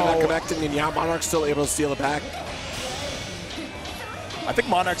 Wow. Once you're not connecting, and yeah, Monarch's still able to steal it back. I think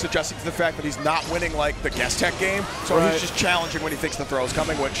Monarch's adjusting to the fact that he's not winning like the guest tech game, so he's just challenging when he thinks the throw's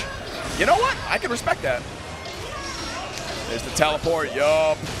coming, which, you know what? I can respect that. There's the teleport,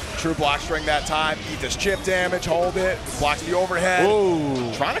 yup. True block string that time. Eat this chip damage, hold it. Blocks the overhead.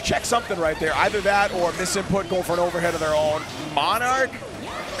 Ooh. Trying to check something right there. Either that or misinput, going for an overhead of their own. Monarch,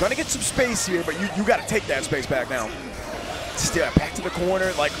 gonna get some space here, but you gotta take that space back now. Still back to the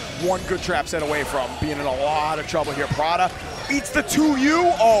corner, like one good trap set away from being in a lot of trouble here. Prada eats the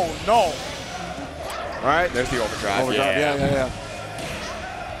 2U. Oh no. All right, there's the overdrive. Yeah.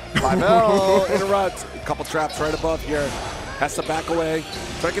 5L, interrupt. A couple traps right above here. Has to back away.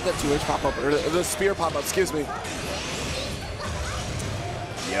 Try to get that 2H pop up, or the spear pop up, excuse me.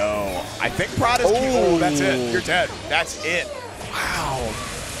 Yo, I think Prada's oh, that's it. You're dead. That's it. Wow.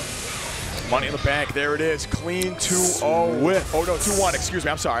 Money in the bank. There it is. Clean 2-0. Oh, no, 2-1. Excuse me.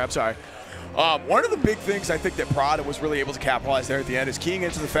 I'm sorry. One of the big things I think that Prada was really able to capitalize there at the end is keying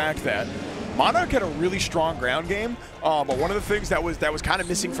into the fact that Monarch had a really strong ground game, but one of the things that was kind of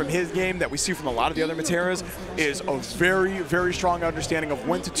missing from his game that we see from a lot of the other Materas is a very, very strong understanding of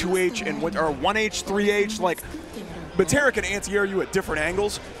when to 2H and when, or 1H, 3H. Like, Matera can anti-air you at different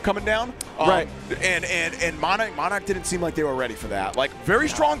angles coming down. Right. And Monarch didn't seem like they were ready for that. Like, very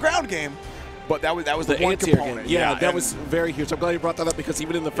strong ground game, but that was the one component. Yeah, that was very huge. I'm glad you brought that up because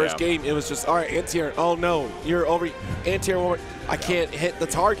even in the first game, it was just, all right, anti-air. Oh, no, you're over. Anti-air over. I can't hit the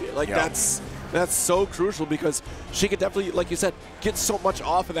target. Like, that's so crucial because she could definitely, like you said, get so much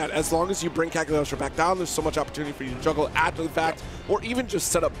off of that. As long as you bring Callisto back down, there's so much opportunity for you to juggle after the fact, or even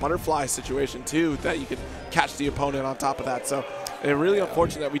just set up butterfly situation too, that you can catch the opponent on top of that. So it's really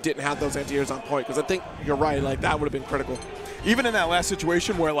unfortunate that we didn't have those anti-airs on point because I think you're right, like that would have been critical. Even in that last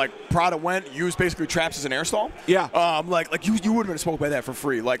situation where like Prada went, used basically traps as an air stall. Yeah. Like you would have been spoke by that for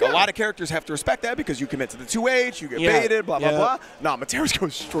free. Like a lot of characters have to respect that because you commit to the 2H, you get baited, blah blah blah. No, Materas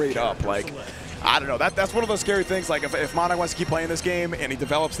goes straight up. Like, I don't know. That's one of those scary things. Like if Monarch wants to keep playing this game and he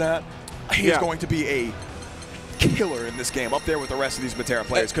develops that, he's going to be a killer in this game, up there with the rest of these Matera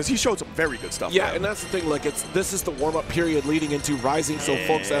players, because he showed some very good stuff. Yeah, and that's the thing. Like, this is the warm-up period leading into Rising. So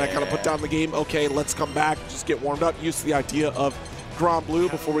folks that I kind of put down the game, okay, let's come back, just get warmed up, used to the idea of Granblue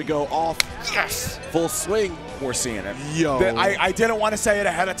before we go off. Yes, full swing. We're seeing it. Yo, I didn't want to say it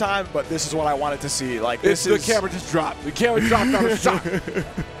ahead of time, but this is what I wanted to see. Like, this is the camera just dropped. The camera dropped on a shot.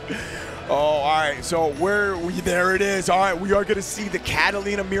 Oh, all right. So there it is. All right, we are going to see the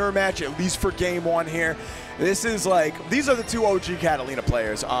Catalina mirror match, at least for game one here. This is like, these are the two OG Catalina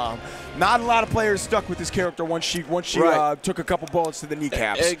players. Not a lot of players stuck with this character once she took a couple bullets to the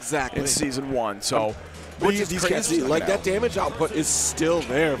kneecaps. Exactly. In season one. So, which is crazy. Like, that damage output is still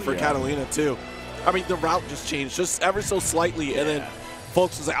there for Catalina too. I mean, the route just changed just ever so slightly, and then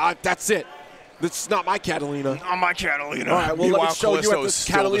folks was like, ah, that's it. This is not my Catalina. Not my Catalina. All right, well, let me show you at this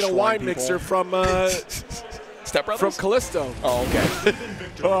Catalina wine mixer from Step Brothers? From Callisto. Oh, okay.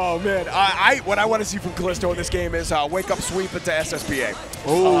 Oh, man. What I want to see from Callisto in this game is wake up sweep into SSPA.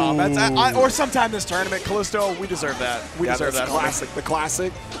 Oh. Or sometime this tournament. Callisto, we deserve that. We deserve that. The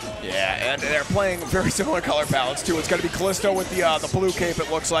classic. Yeah, and they're playing very similar color palettes, too. It's going to be Callisto with the blue cape, it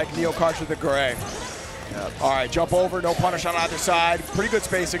looks like. Neokarsh with the gray. Yep. All right, jump over. No punish on either side. Pretty good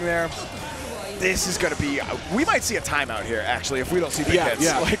spacing there. This is going to be, we might see a timeout here, actually, if we don't see the hits.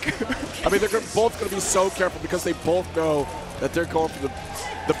 Yeah. Like, I mean, they're both going to be so careful because they both know that they're going for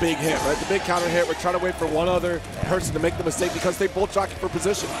the big hit, right? The big counter hit. We're trying to wait for one other person to make the mistake because they both jockey for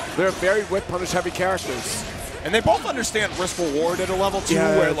position. They're very whip punish heavy characters. And they both understand risk reward at a level, too,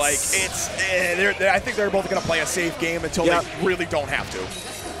 where, like, I think they're both going to play a safe game until they really don't have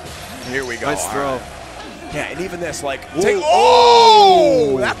to. Here we go. Nice throw. Right. Yeah, and even this, like,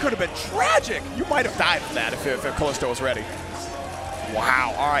 oh, that could have been tragic. You might have died from that if Callisto was ready.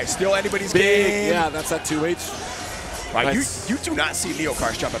 Wow. All right, still anybody's game. Yeah, that's that 2H. Right, nice. you do not see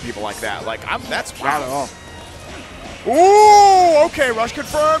Neokarsh jump at people like that. Like, that's wow. Not at all. Ooh, okay, rush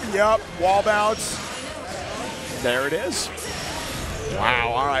confirmed. Yep, wall bounce. There it is.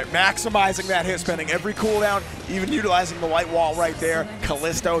 Wow, all right, maximizing that hit, spending every cooldown, even utilizing the light wall right there.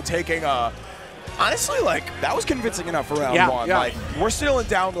 Callisto taking a... Honestly, like, that was convincing enough for round one. Yeah. Like, we're still in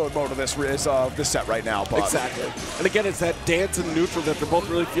download mode of this set right now. But. Exactly. And again, it's that dance and neutral that they're both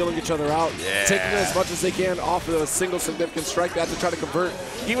really feeling each other out. Yeah. Taking as much as they can off of a single significant strike that to try to convert.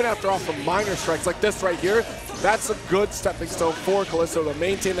 Even after off of minor strikes like this right here, that's a good stepping stone for Callisto to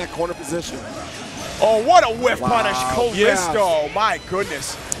maintain that corner position. Oh, what a whiff punish, Callisto. My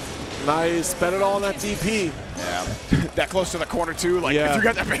goodness. Nice. Spent it all on that DP. Yeah. That close to the corner, too. Like, if you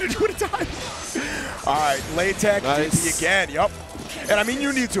got that bandage, would have died. All right, Latex, DP again. Yep. And I mean,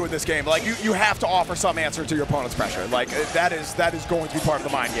 you need to in this game. Like, you have to offer some answer to your opponent's pressure. Like, that is going to be part of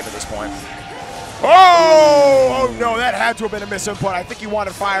the mind game at this point. Oh no, that had to have been a misinput. I think he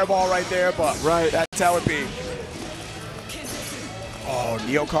wanted fireball right there, but that's how it be. Oh,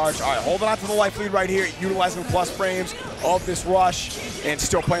 Neokarsh, all right, holding on to the life lead right here, utilizing the plus frames of this rush, and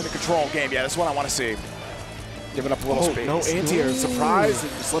still playing the control game. Yeah, that's what I want to see. Giving up a little space. No anti-air, surprise,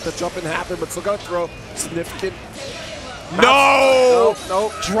 and just let the jump in happen, but still got to throw significant. No!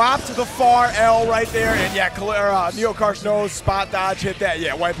 Nope. Drop to the far L right there, and yeah, Neokarsh knows, spot dodge, hit that.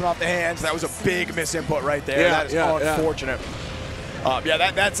 Yeah, wiping off the hands. That was a big misinput right there. That is unfortunate.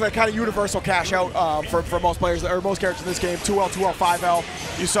 Yeah, that's a kind of universal cash out for most players, or most characters in this game. 2L, 2L,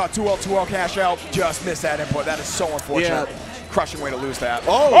 5L. You saw 2L, 2L cash out, just missed that input. That is so unfortunate. Crushing way to lose that.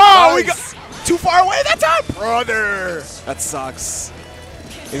 Oh, nice. We got too far away that time, brother. That sucks.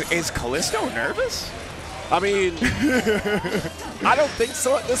 Is Callisto nervous? I mean, I don't think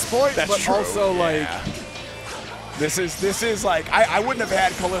so at this point, but true. Also like, this is like I wouldn't have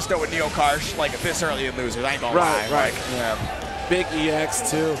had Callisto and Neokarsh like this early in losers. I ain't gonna lie. Right. Like, yeah. Big EX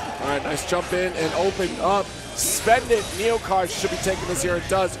too. All right, nice jump in and open up. Spend it. Neokarsh should be taking this here. It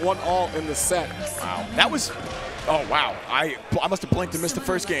does 1-all in the set. Wow, that was. Oh wow, I must have blinked and missed the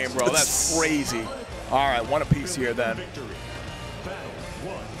first game, bro. That's crazy. All right, one apiece here then.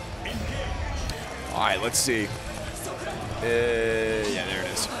 All right, let's see. Yeah, there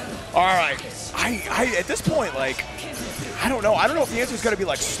it is. All right, I at this point, like, I don't know. I don't know if the answer is going to be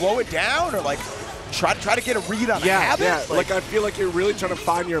like slow it down or like try to get a read on the habit. Yeah, like I feel like you're really trying to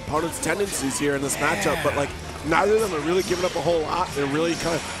find your opponent's tendencies here in this matchup, but like neither of them are really giving up a whole lot. They're really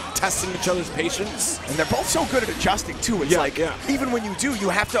kind of testing each other's patience, and they're both so good at adjusting too. It's like even when you do, you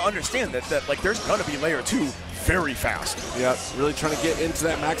have to understand that like there's going to be layer 2. Very fast. Yep, really trying to get into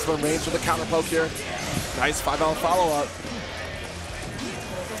that maximum range with the counter poke here. Nice 5L follow-up.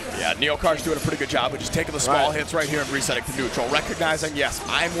 Yeah, Neokarsh doing a pretty good job of just taking the small hits right here and resetting to neutral. Recognizing, yes,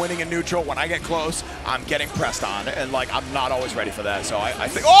 I'm winning in neutral. When I get close, I'm getting pressed on. And, like, I'm not always ready for that. So I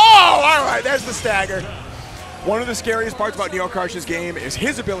think, oh, all right, there's the stagger. One of the scariest parts about Neokarsh's game is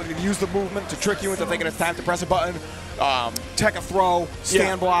his ability to use the movement to trick you into thinking it's time to press a button, tech a throw,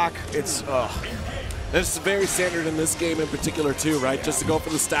 stand block. It's, This is very standard in this game in particular too, right? Just to go for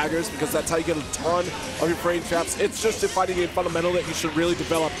the staggers because that's how you get a ton of your frame traps. It's just a fighting game fundamental that you should really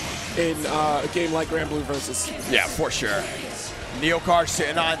develop in a game like Granblue versus. Yeah, for sure. Neokarsh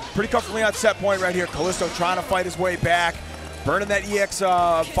sitting on pretty comfortably on set point right here. Callisto trying to fight his way back. Burning that EX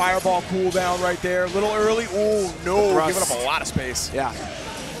fireball cooldown right there. A little early. Oh, no. Giving up a lot of space. Yeah.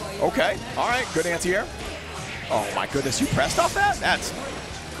 Okay. All right. Good anti-air. Oh, my goodness. You pressed off that?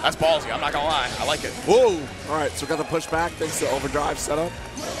 That's ballsy, I'm not gonna lie. I like it. Whoa! All right, so we got the pushback thanks to overdrive setup.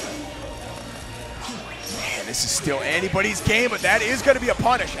 Man, this is still anybody's game, but that is gonna be a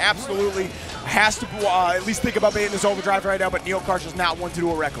punish. Absolutely. Has to at least think about baiting this overdrive right now, but Neokarsh is not one to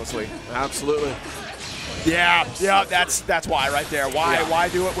do it recklessly. Absolutely. Yeah, that's why right there. Why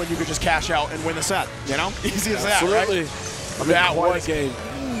do it when you could just cash out and win the set? You know? Easy as that, right? Absolutely. I mean, that was a game.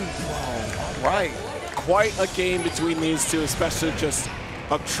 Whoa, right. Quite a game between these two, especially just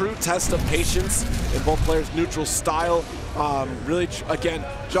a true test of patience in both players' neutral style. Really, again,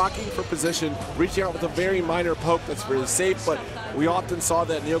 jockeying for position, reaching out with a very minor poke that's really safe, but we often saw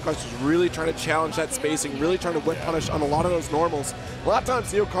that Neokarsh was really trying to challenge that spacing, really trying to whip punish on a lot of those normals. A lot of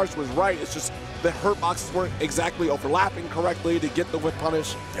times Neokarsh was right, it's just the hurt boxes weren't exactly overlapping correctly to get the whip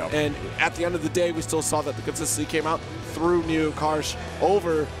punish. Yep. And at the end of the day, we still saw that the consistency came out through Neokarsh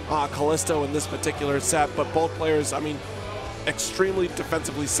over Callisto in this particular set, but both players, I mean, extremely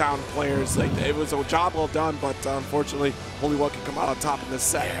defensively sound players. Like, it was a job well done, but unfortunately, only one can come out on top in this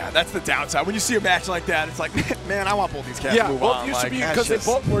set. Yeah, that's the downside. When you see a match like that, it's like, man, I want both these cats to move on. Yeah, both used to be because they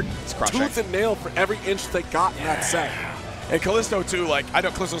both were tooth and nail for every inch they got in that set. And Callisto too, like, I know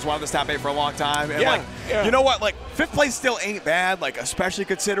Callisto's wanted this top 8 for a long time, and you know what, like, 5th place still ain't bad, like, especially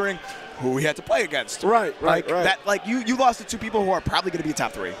considering who he had to play against. Right. That, like, you lost to 2 people who are probably going to be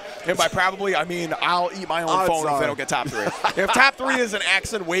top 3. And by probably, I mean, I'll eat my own phone if they don't get top 3. If top 3 is an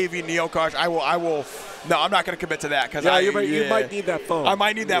Axen, Wavie, Neokarsh, I will. No, I'm not going to commit to that because you might need that phone. I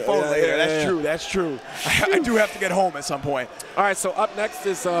might need that phone later. That's true. I do have to get home at some point. All right, so up next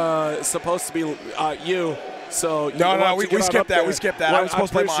is supposed to be you. So no, we skipped that. We skipped that. I was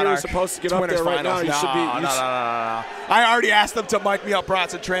supposed to play Monarch. You're supposed to get up there right now. You should be. No. I already asked them to mic me up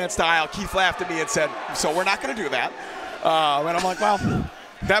Bronson Trans style. Keith laughed at me and said, "So we're not going to do that." And I'm like, well,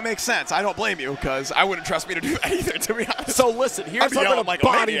 that makes sense. I don't blame you because I wouldn't trust me to do that either, to be honest. So listen, here's how I'm going to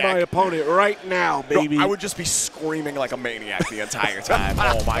body my opponent right now, baby. No, I would just be screaming like a maniac the entire time.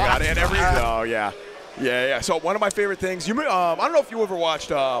 Oh my God! And Yeah. So one of my favorite things, I don't know if you ever watched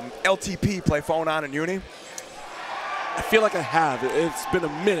LTP play Phone On in Uni. I feel like I have. It's been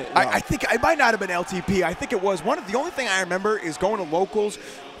a minute. I think it might not have been LTP. I think it was the only thing I remember is going to locals,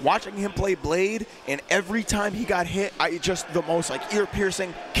 watching him play Blade, and every time he got hit, just the most like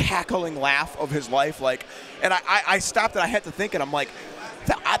ear-piercing, cackling laugh of his life. Like, and I stopped and I had to think, and I'm like,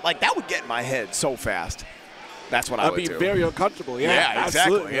 that would get in my head so fast. That's what I would do. That'd be very uncomfortable. Yeah,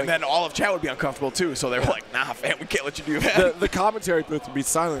 exactly. absolutely. And then all of chat would be uncomfortable too. So they were like, "Nah, fam, we can't let you do that." The commentary booth would be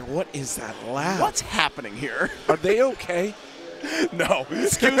silent. What is that laugh? What's happening here? Are they okay? No.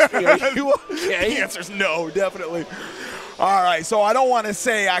 Excuse me. Are you okay? The answer's no, definitely. All right, so I don't want to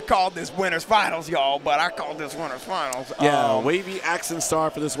say I called this winners finals, y'all, but I called this winners finals. Yeah, Wavie,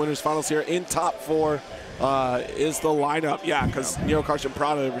 Axenstar for this winners finals here in top 4. Is the lineup. Yeah, because Neokarsh and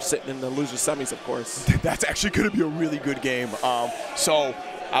Prada were sitting in the loser semis, of course. That's actually going to be a really good game.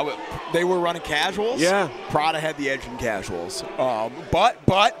 They were running casuals. Yeah. Prada had the edge in casuals. But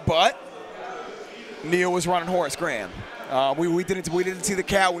Neo was running Horace Grand. We didn't see the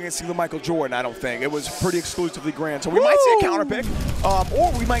Cat. We didn't see the Michael Jordan. I don't think it was pretty exclusively Grand. So we might see a counter pick,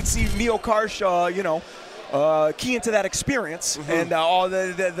 or we might see Neokarsh. Key into that experience and all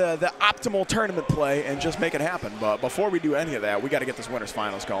the optimal tournament play and just make it happen. But before we do any of that, we got to get this winners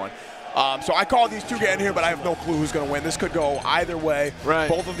finals going. So I called these two getting here, but I have no clue who's going to win. This could go either way. Right.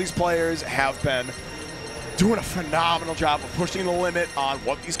 Both of these players have been doing a phenomenal job of pushing the limit on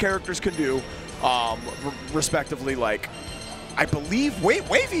what these characters can do, respectively. Like, I believe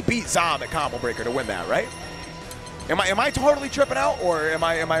Wavie beat Zom at Combo Breaker to win that, right? Am I totally tripping out, or am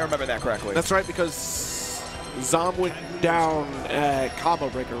I remembering that correctly? That's right, because Zom went down at Combo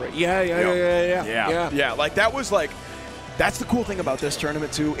Breaker, right? Yeah. Like that was like, that's the cool thing about this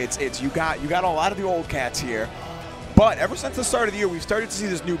tournament too. It's you got a lot of the old cats here, but ever since the start of the year, we've started to see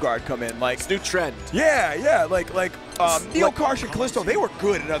this new guard come in. Like, it's new trend. Yeah. Like Neokarsh and Callisto, they were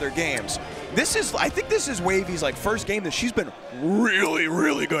good in other games. I think this is Wavie's like first game that she's been really,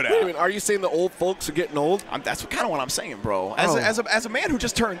 really good at. Wait a minute, are you saying the old folks are getting old? That's kind of what I'm saying, bro. As a man who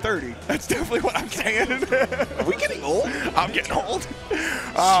just turned 30, that's definitely what I'm saying. Are we getting old? I'm getting old.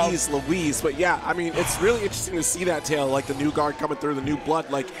 Jeez Louise. But yeah, I mean, it's really interesting to see that tale, like the new guard coming through, the new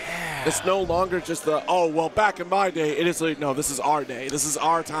blood. Like, it's no longer just back in my day. It is like, no, this is our day. This is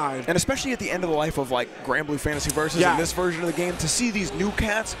our time. And especially at the end of the life of like Granblue Fantasy Versus in this version of the game, to see these new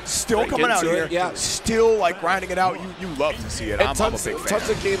cats still coming out here, still like grinding it out, you love to see it. And I'm a big fan. Tons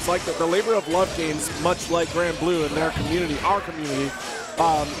of games like that. The labor of love games, much like Granblue and their community, our community,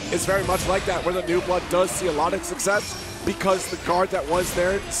 is very much like that, where the new blood does see a lot of success because the guard that was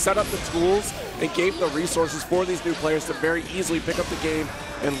there set up the tools and gave the resources for these new players to very easily pick up the game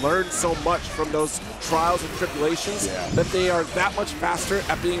and learn so much from those trials and tribulations that they are that much faster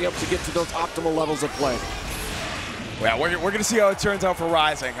at being able to get to those optimal levels of play. Well, we're going to see how it turns out for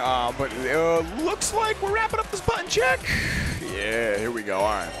Rising, but it looks like we're wrapping up this button check. Yeah, here we go.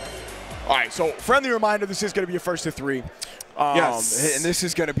 All right, so friendly reminder, this is going to be a first to 3. Yes. And this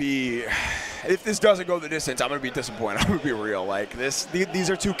is going to be, if this doesn't go the distance, I'm going to be disappointed. I'm going to be real. Like, these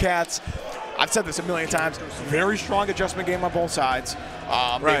are two cats. I've said this a million times. Very strong adjustment game on both sides.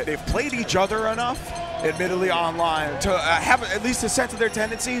 They've played each other enough, admittedly online, to have at least a sense of their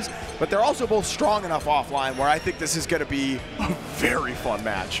tendencies, but they're also both strong enough offline where I think this is going to be a very fun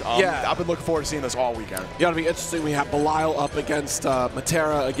match. I've been looking forward to seeing this all weekend. Yeah, it'll be interesting. We have Belial up against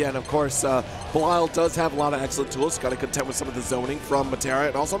Matera again, of course. Belial does have a lot of excellent tools. Got to contend with some of the zoning from Matera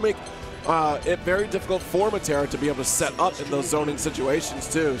and also make it very difficult for Matera to be able to set up in those zoning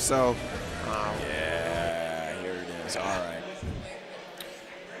situations too. So, yeah, here it is. All right.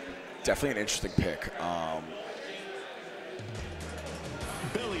 Definitely an interesting pick.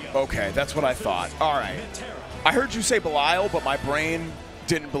 Okay, that's what I thought. All right. I heard you say Belial, but my brain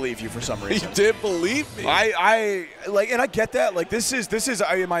didn't believe you for some reason. You did believe me. I and I get that. Like, this is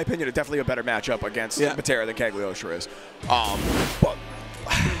in my opinion definitely a better matchup against Matera than Cagliostro is. But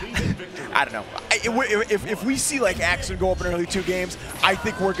I don't know. If we see like Axen go up in early 2 games, I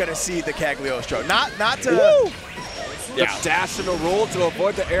think we're gonna see the Cagliostro. Not to. Woo! The dash and the roll to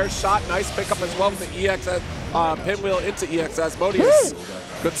avoid the air shot. Nice pickup as well from the EXS pinwheel into EXS. Modius,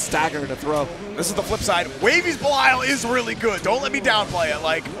 good stagger and a throw. This is the flip side. Wavie's Belial is really good. Don't let me downplay it.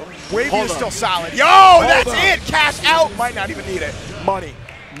 Like, Wavie is still solid. Yo, that's it. Cash out. Might not even need it. Money.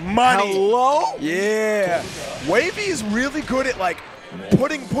 Hello? Yeah. Wavie is really good at like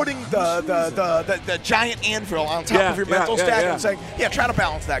putting the giant anvil on top of your mental stack and saying, try to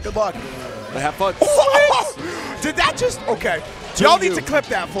balance that. Good luck. Have fun. Did that just? Okay. Y'all need to clip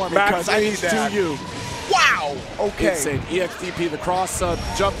that for me because I need that. To you. Wow. Okay. Insane. EXDP, the cross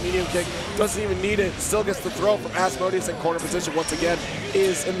jump medium kick. Doesn't even need it. Still gets the throw from Asmodeus, and corner position once again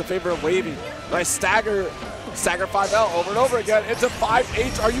is in the favor of Wavie. Nice stagger 5L over and over again into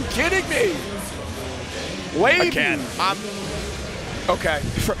 5H. Are you kidding me? Wavie. Again, okay.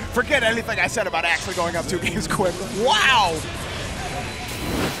 Forget anything I said about actually going up 2 games quick. Wow.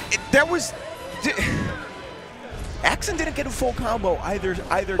 Axen didn't get a full combo either game.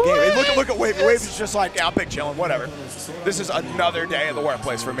 Look at Wavie. Wavie's just like, yeah, I'm big chilling, whatever. This is another day in the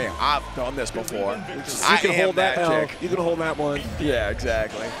workplace for me. I've done this before. You can hold that chick. You can hold that one. Yeah,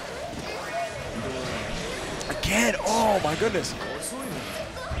 exactly. Again, oh my goodness.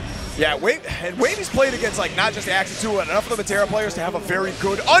 Yeah, Wavie's played against like not just Axen 2, but enough of the Matera players to have a very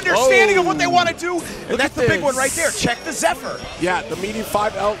good understanding of what they want to do. And that's the big one right there. Check the Zephyr. Yeah, the medium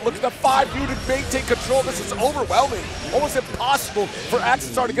 5L. Look at the 5U to maintain control. This is overwhelming. Almost impossible for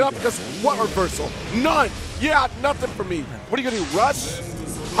Axenstar to get up because what reversal? None. Yeah, nothing for me. What are you going to do, rush?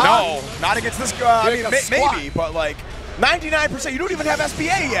 No, not against this guy. I mean, maybe, but like 99%. You don't even have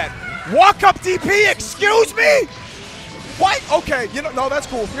SBA yet. Walk up DP, excuse me? What? Okay, you know, no, that's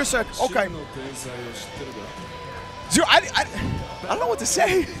cool. You're sick. Okay. Dude, I don't know what to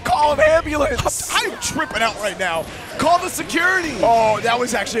say. Call an ambulance. I'm tripping out right now. Call the security. Oh, that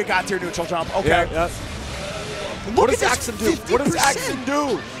was actually a God tier neutral jump. Okay. Yeah. What does Axen do? 50%. What does Axen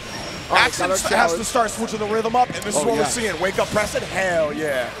do? Axen has to start switching the rhythm up, and this is what we're seeing. Wake up, Preston. Hell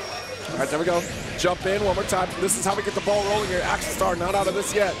yeah. All right, there we go. Jump in one more time. This is how we get the ball rolling here. Axenstar not out of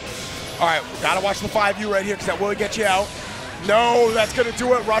this yet. All right, gotta watch the 5U right here because that will get you out. No, that's gonna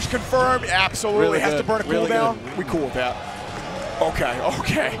do it. Rush confirmed. Absolutely really has to burn a cooldown. We cool with that.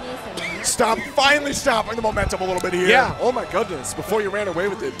 Okay. Stop. Finally stopping the momentum a little bit here. Yeah. Oh my goodness. Before you ran away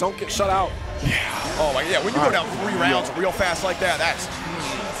with it, don't get shut out. Yeah. Oh my. Yeah. When you go down 3 rounds real fast like that, that's.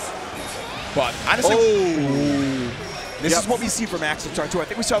 But honestly. This is what we see from Axenstar too. I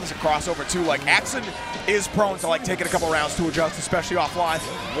think we saw this in crossover too. Like Axen is prone to like taking a couple rounds to adjust, especially offline.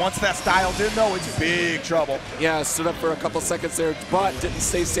 Once that's dialed in though, it's big trouble. Yeah, stood up for a couple seconds there, but didn't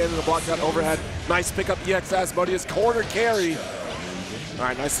stay standing the block down overhead. Nice pickup, EX Asmodeus, corner carry. All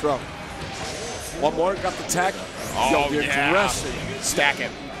right, nice throw. One more, got the tech. Oh, yeah. Stack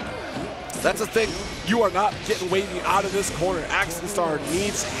it. That's the thing. You are not getting Wavie out of this corner. Axenstar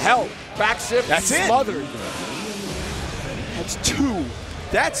needs help. Back shift, that's smothered. That's 2.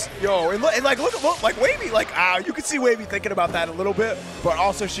 That's, yo, and like, look, like Wavie, like, you can see Wavie thinking about that a little bit, but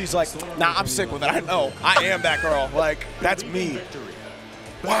also she's like, nah, I'm sick with it. I know. I am that girl. Like, that's me.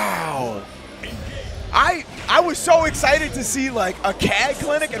 Wow. I was so excited to see, like, a CAD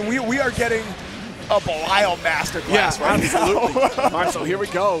clinic, and we are getting a Belial masterclass right absolutely. now. All right, so here we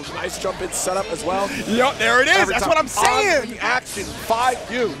go. Nice jump in setup as well. Yep, there it is. That's what I'm saying. Action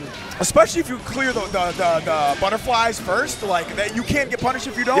 5U. Especially if you clear the butterflies first, like that, you can't get punished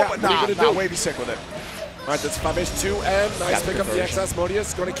if you don't. Yeah, but nah, Wavie's sick with it. All right, that's 5H2 and nice pick up the XS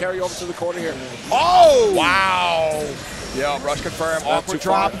Modius. Going to carry over to the corner here. Oh! Wow. Yeah, rush confirm. Awkward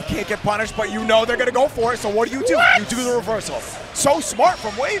drop. You can't get punished, but you know they're going to go for it. So what do? You do the reversal. So smart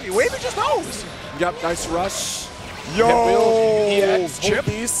from Wavie. Wavie just knows. Yep, nice rush. Yo! EX, chip.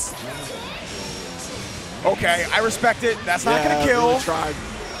 Piece. Okay, I respect it. That's not going to kill. Really tried.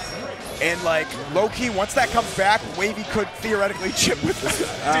 And like low-key, once that comes back, Wavie could theoretically chip with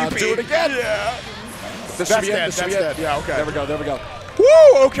DP. Do it again. Yeah. That's dead. Yeah, okay. There we go.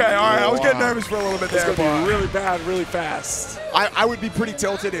 Woo! Okay, all right. I was getting nervous for a little bit there. It's going to be really bad, really fast. I would be pretty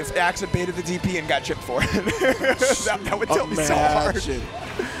tilted if Axen baited the DP and got chipped for it. that would tilt me so hard.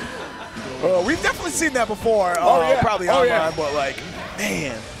 We've definitely seen that before. Probably online, but like,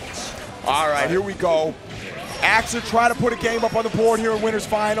 man. All right, here we go. Axen trying to put a game up on the board here in Winners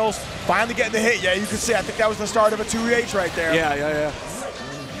Finals. Finally getting the hit. Yeah, you can see, I think that was the start of a 2H right there. Yeah.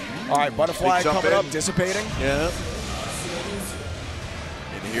 All right, Butterfly coming up, dissipating. Yeah.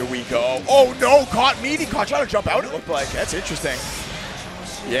 And here we go. Oh, no, caught meaty. Trying to jump out, it looked like. That's interesting.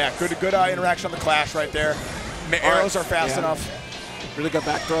 Yeah, good interaction on the clash right there. Arrows are fast enough. Really good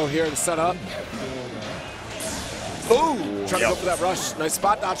back throw here to set up. Ooh, trying to go for that rush. Nice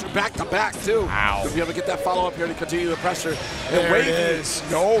spot dodge. Back to back, too. Wow. To be able to get that follow-up here to continue the pressure. There it is.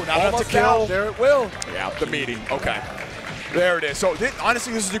 No, not enough to kill. Down. There it will. Yeah, the meaty. Okay. There it is. So,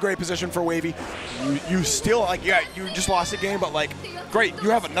 honestly, this is a great position for Wavie. You still, like, yeah, you just lost a game, but, like, great. You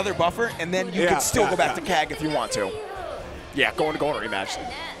have another buffer, and then you can still go back to CAG if you want to. Yeah, going to rematch.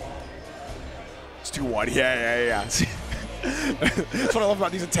 It's 2-1. Yeah. That's what I love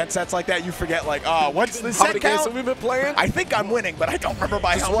about these intense sets like that. You forget, like, what's the set count? How many games have we been playing? I think I'm winning, but I don't remember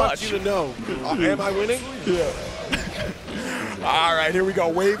by how much. Just want you to know. Am I winning? Yeah. All right, here we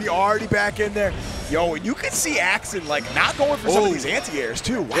go. Wavie already back in there. Yo, you can see Axen like not going for some of these anti-airs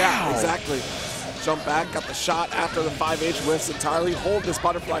too. Wow. Yeah, exactly. Jump back, got the shot after the 5H whiffs entirely. Hold this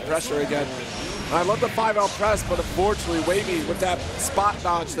butterfly pressure again. I love the 5L press, but unfortunately, Wavie with that spot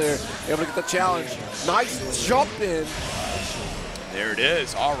dodge there, able to get the challenge. Nice jump in. There it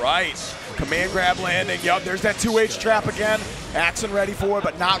is. All right. Command grab landing. Yup, there's that 2H trap again. Axen ready for it,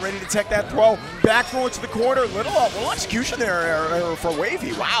 but not ready to take that throw. Back throw into the corner. Little execution there for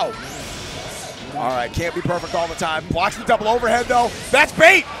Wavie. Wow. All right, can't be perfect all the time. Blocks the double overhead, though. That's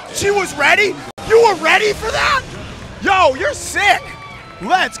bait. She was ready. You were ready for that? Yo, you're sick.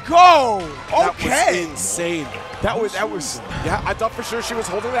 Let's go. Okay. That was insane. That was. Yeah, I thought for sure she was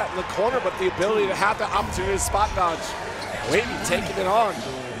holding that in the corner, but the ability to have that opportunity to spot dodge. Wavie taking it on.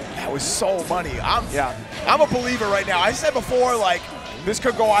 That was so money. I'm a believer right now. I said before, like, this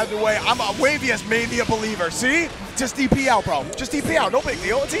could go either way. Wavie has made me a believer. See? Just DP out, bro. Just DP out. No big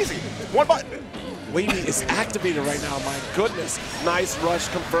deal. It's easy. One button. Wavie is activated right now. My goodness. Nice rush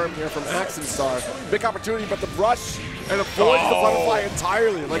confirmed here from Axenstar. Big opportunity, but the rush and avoids the butterfly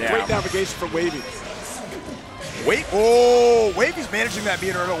entirely. Like, great navigation from Wavie. Wavie's managing that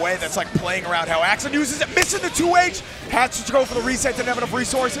meter in a way that's like playing around how Axen uses it. Missing the 2H. Has to go for the reset, didn't have enough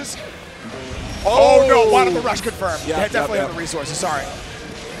resources. Oh no, wanted the rush confirmed. Yeah, definitely have the resources, sorry.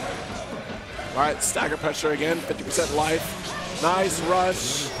 All right, stagger pressure again, 50% life. Nice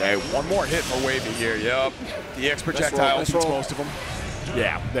rush. Okay, one more hit for Wavie here, yep. The X projectile beats most of them.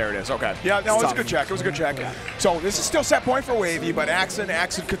 Yeah, there it is, okay. Yeah, no, it was a good check, it was a good check. So this is still set point for Wavie, but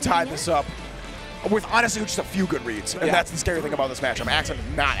Axen could tie this up with honestly just a few good reads. And that's the scary thing about this matchup. Axen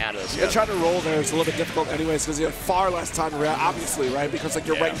not out of this yet. Yeah, trying to roll there is a little bit difficult anyways because you have far less time to react, obviously, right? Because like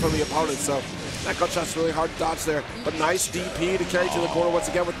you're right in front of the opponent, so that gut shot's really hard to dodge there. But nice DP to carry to the corner once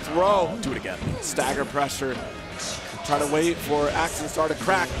again with throw. Do it again. Stagger pressure. Trying to wait for Axenstar to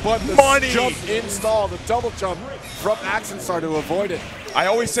crack, but the jump install, the double jump from Axenstar to avoid it. I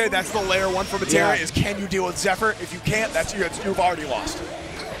always say that's the layer one for Materia is can you deal with Zephyr? If you can't, you've already lost.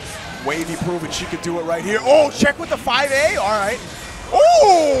 Wavie proving she could do it right here. Oh, check with the 5A. All right.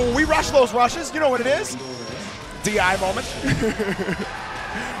 Oh, we rush those rushes. You know what it is. DI moment.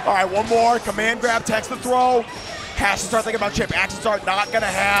 All right, one more. Command grab, text the throw. Has to start thinking about chip. Axenstar not going to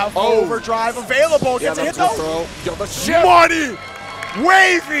have overdrive available. Gets a hit though. Money.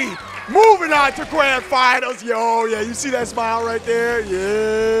 Wavie moving on to grand finals. Yo, yeah, you see that smile right there?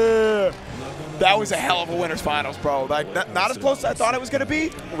 Yeah. That was a hell of a winner's finals, bro. Like, not as close as I thought it was going to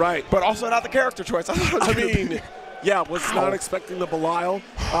be. Right. But also not the character choice I thought it was going to be. Yeah, was not expecting the Belial.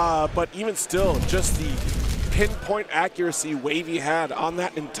 But even still, just the pinpoint accuracy Wavie had on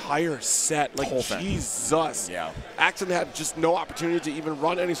that entire set. Like, Jesus. Yeah. Axen had just no opportunity to even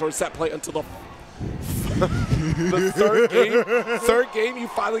run any sort of set play until the third game. Third game, you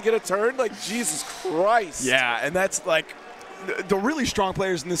finally get a turn? Like, Jesus Christ. Yeah, and that's like, the really strong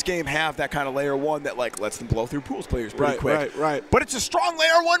players in this game have that kind of layer one that like lets them blow through pools players pretty quick. Right. But it's a strong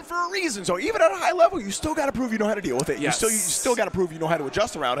layer one for a reason. So even at a high level, you still got to prove you know how to deal with it. Yes. You still got to prove you know how to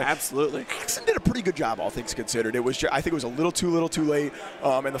adjust around it. Absolutely. Axen did a pretty good job, all things considered. It was just, I think it was a little too late.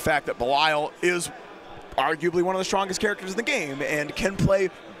 And the fact that Belial is arguably one of the strongest characters in the game and can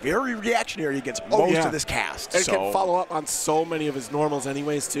play very reactionary against most of this cast. And can follow up on so many of his normals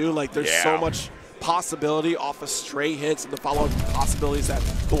anyways too. Like there's so much possibility off of stray hits and the follow-up possibilities that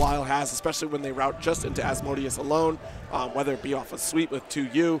Belial has, especially when they route just into Asmodeus alone, whether it be off a sweep with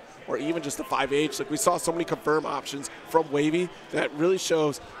 2U or even just the 5H. Like we saw so many confirm options from Wavie that really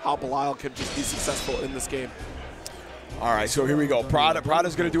shows how Belial can just be successful in this game. All right, so here we go.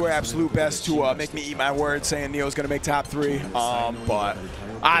 Prada's going to do her absolute best to make me eat my words, saying Neo's going to make top 3. But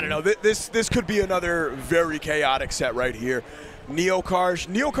I don't know. This could be another very chaotic set right here.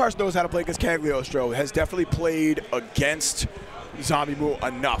 Neokarsh knows how to play against Cagliostro, has definitely played against Zombie Moo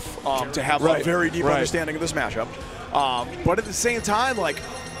enough to have a very deep understanding of this matchup. But at the same time, like,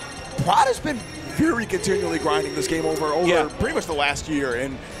 Prada's been very continually grinding this game over pretty much the last year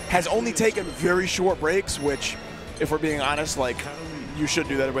and has only taken very short breaks, which, if we're being honest, like, you should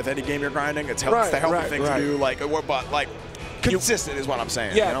do that with any game you're grinding. It's the healthy thing to do, but consistent is what I'm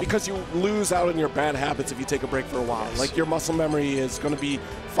saying. Yeah, you know? because you lose out on your bad habits if you take a break for a while. Like your muscle memory is going to be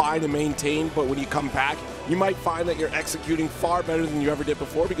fine and maintained, but when you come back, you might find that you're executing far better than you ever did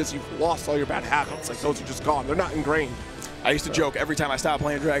before because you've lost all your bad habits. Like those are just gone. They're not ingrained. I used to joke every time I stop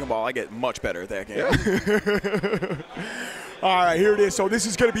playing Dragon Ball, I get much better at that game. Yeah. All right, here it is. So this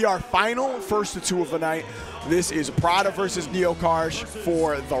is going to be our final first of 2 of the night. This is Prada versus Neokarsh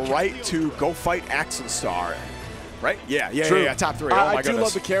for the right to go fight Axenstar. right? Yeah, top 3. Oh, my I do goodness.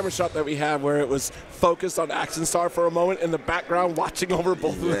 love the camera shot that we had where it was focused on Axenstar for a moment in the background watching over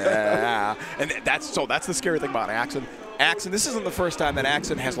both of them. Yeah, and that's the scary thing about Axen. Axen, this isn't the first time that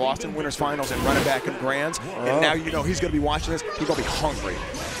Axen has lost in winners finals and running back in grands, and now you know he's going to be watching this. He's going to be hungry,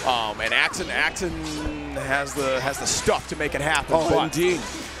 and Axen has the stuff to make it happen. Oh, but indeed.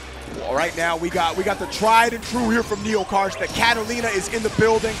 Well, right now we got the tried and true here from Neokarsh. That Catalina is in the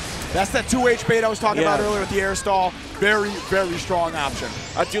building. That's that 2H bait I was talking about earlier with the air stall. Very, very strong option.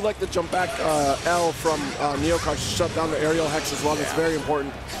 I do like the jump back L from Neokarsh to shut down the aerial hex as well. That's very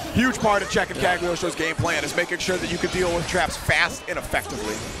important. Huge part of checking Cagliostro's game plan is making sure that you can deal with traps fast and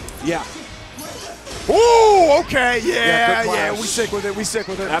effectively. Yeah. Ooh, okay, yeah, we stick with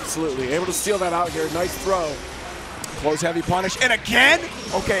it, Absolutely, able to steal that out here, nice throw. Close heavy punish, and again,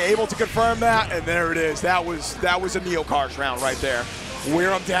 okay, able to confirm that, and there it is. That was a Neokarsh round right there.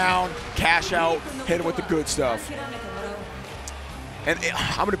 Wear him down, cash out, hit him with the good stuff. And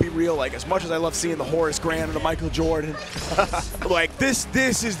I'm gonna be real, like as much as I love seeing the Horace Grant and the Michael Jordan, like this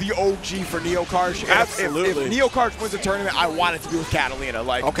is the OG for Neokarsh. Absolutely. If Neokarsh wins a tournament, I want it to be with Catalina.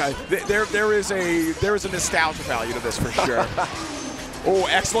 Like, okay, there is a nostalgia value to this for sure. Oh,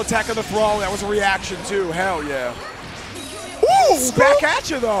 excellent tech on the throw. That was a reaction too. Hell yeah. Ooh, back at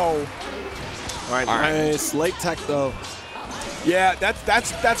you though. All right, nice late tech though. Yeah,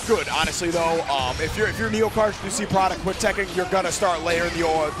 that's good. Honestly, though, if you're Neokarsh and you see Prada quick teching, you're gonna start layering the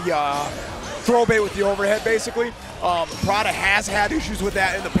throw bait with the overhead. Basically, Prada has had issues with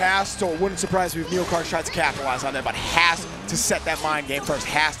that in the past, so it wouldn't surprise me if Neokarsh tries to capitalize on that. But has to set that mind game first.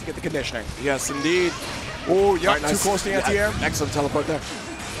 Has to get the conditioning. Yes, indeed. Oh, yep, right, nice. too close to anti-air. Excellent teleport there.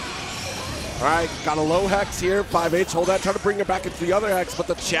 All right, got a low hex here. 5H, hold that. Try to bring it back into the other hex, but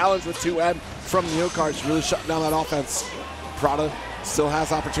the challenge with 2N from Neokarsh really shutting down that offense. Prada still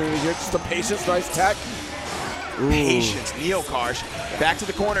has opportunity here. Just the patience, nice tech. Patience, Neokarsh. Back to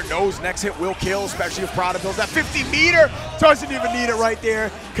the corner, knows next hit will kill, especially if Prada builds that 50-meter. Doesn't even need it right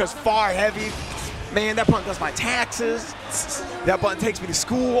there, because far heavy. Man, that button does my taxes. That button takes me to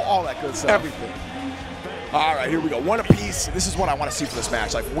school, all that good stuff. Everything. All right, here we go. One apiece. This is what I want to see for this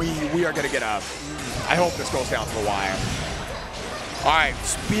match. Like, we are going to get a... I hope this goes down to the wire. All right,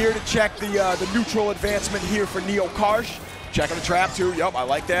 spear to check the neutral advancement here for Neokarsh. Checking the trap, too. Yup, I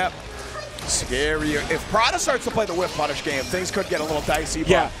like that. Scary. If Prada starts to play the whiff punish game, things could get a little dicey.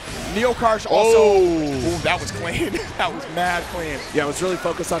 But Neokarsh also... Ooh, that was clean. That was mad clean. Yeah, I was really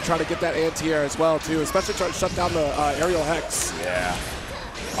focused on trying to get that anti-air as well, too, especially trying to shut down the aerial hex. Yeah.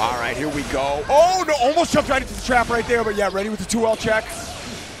 All right, here we go. Oh, no, almost jumped right into the trap right there, but yeah, ready with the 2L check.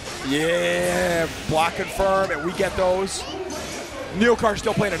 Yeah, block confirm, and we get those. Neokarsh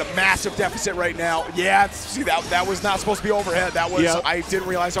still playing at a massive deficit right now. Yeah, see, that was not supposed to be overhead. That was, I didn't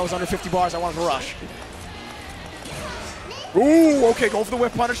realize I was under 50 bars. I wanted to rush. Ooh, okay, go for the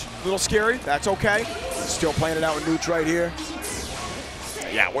whip punish. A little scary. That's okay. Still playing it out with Nooch right here.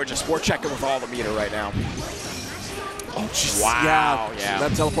 Yeah, we're checking with all the meter right now. Oh, jeez. Wow. Yeah.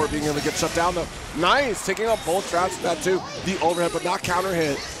 That teleport being able to get shut down, though. Nice. Taking out both traps with that, too. The overhead, but not counter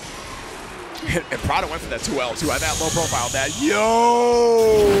hit. And Prada went for that 2L, too. I had that low profile. That.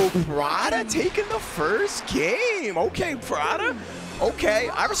 Yo! Prada taking the first game. Okay, Prada. Okay,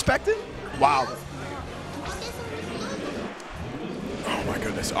 I respect it. Wow. Oh, my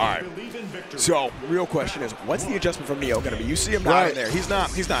goodness. All right. So, real question is, what's the adjustment from Neo going to be? You see him not in there. He's not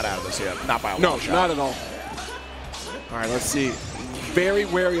out of this yet. Not by a long shot. No, not at all. All right, let's see. Very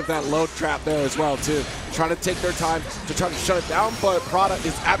wary of that low trap there as well, too. Trying to take their time to try to shut it down, but Prada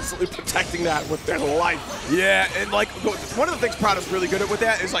is absolutely protecting that with their life. Yeah, and like one of the things Prada's really good at with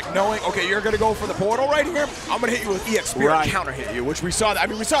that is like knowing, okay, you're going to go for the portal right here. I'm going to hit you with EX Spear and counter hit you, which we saw that. I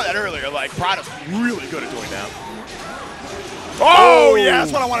mean, we saw that earlier. Like, Prada's really good at doing that. Oh, yeah,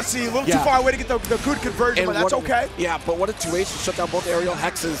 that's what I want to see. A little too far away to get the good conversion, but that's okay. Yeah, but what a 2H to shut down both aerial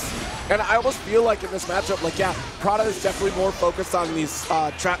hexes. And I almost feel like in this matchup, like, yeah, Prada is definitely more focused on these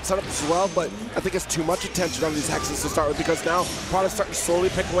trap setups as well, but I think it's too much attention on these hexes to start with because now Prada's starting to slowly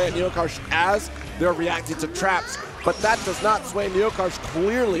pick away at Neokarsh as they're reacting to traps. But that does not sway Neokarsh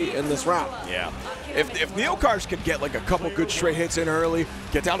clearly in this round. Yeah. If Neokarsh could get like a couple good straight hits in early,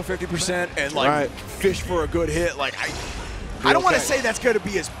 get down to 50% and like fish for a good hit, like I don't want to say that's going to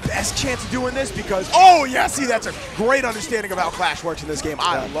be his best chance of doing this because, oh, yeah, see, that's a great understanding of how Clash works in this game.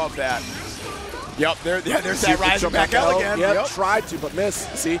 I love that. Yep, there's that rising back L again. Yep, tried to, but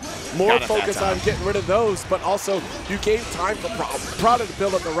missed. See, more focus on getting rid of those, but also you gave time for Prada to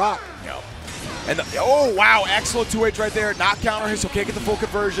build up the rock. Yep. And oh, wow, excellent 2H right there. Not counter hit, so can't get the full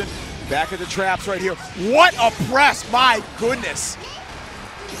conversion. Back at the traps right here. What a press, my goodness.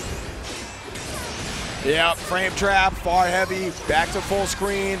 Yep, frame trap, far heavy, back to full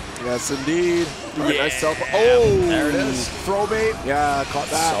screen. Yes, indeed. Yeah. Nice teleport. Oh, there it is. Throw bait. Yeah, caught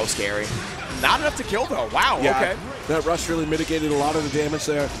that. So scary. Not enough to kill though. Wow. Yeah, okay. That rush really mitigated a lot of the damage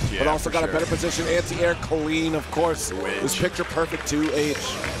there, but also got sure. a better position. Anti-air clean, of course. It was picture perfect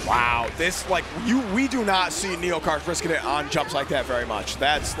 2H. Wow. This we do not see Neokarsh risking it on jumps like that very much.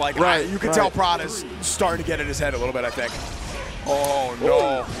 That's like right. You can tell Prada's starting to get in his head a little bit. I think. Oh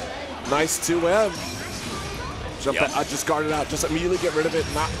no. Ooh. Nice 2M. I just guarded out. Just immediately get rid of it.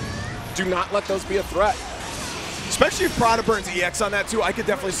 Do not let those be a threat. Especially if Prada burns EX on that too, I could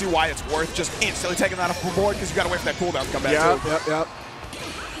definitely see why it's worth just instantly taking that off the board because you got to wait for that cooldown to come back too.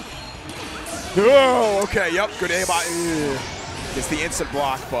 Oh, okay, good aim. Gets the instant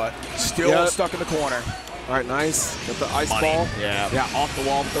block, but still stuck in the corner. All right, nice. Get the ice ball. Yeah, off the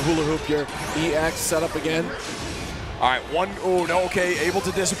wall with the hula hoop here. EX set up again. All right, oh no, okay, able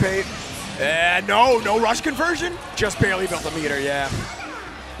to dissipate. No rush conversion. Just barely built the meter,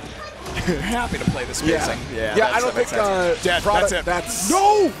 Happy to play the spacing. I don't think Prada, that's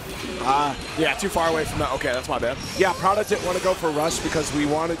no. Yeah, too far away from that. Okay, that's my bad. Yeah, Prada didn't want to go for rush because we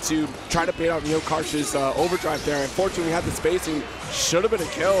wanted to try to bait out Neokarsh's overdrive there. Unfortunately, we had the spacing. Should have been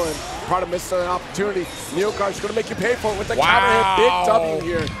a kill, and Prada missed an opportunity. Neokarsh is going to make you pay for it with the counter hit. Big W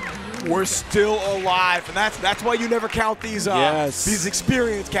here. We're still alive, and that's why you never count these these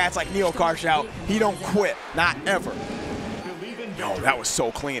experienced cats like Neokarsh out. He don't quit, not ever. No, that was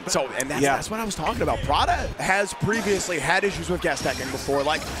so clean. That's what I was talking about. Prada has previously had issues with gas stacking before.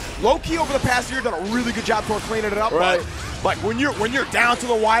 Like low-key over the past year, done a really good job toward cleaning it up. Right. But like when you're down to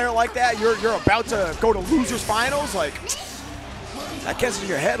the wire like that, you're about to go to losers finals. Like that gets in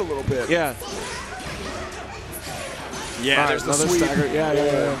your head a little bit. Yeah. Yeah, there's the sweep. Stagger.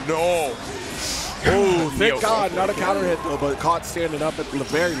 Yeah. No. Oh, thank God, not a counter hit though, but caught standing up at the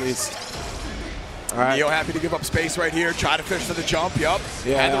very least. All right. Neo happy to give up space right here. Try to fish for the jump. Yep.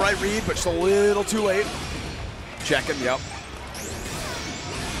 Yeah. Had the right read, but just a little too late. Checking. Yep.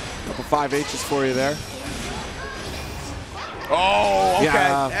 Couple 5Hs for you there. Oh, okay.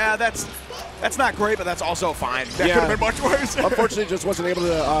 Yeah. That's not great, but that's also fine. That could have been much worse. Unfortunately, just wasn't able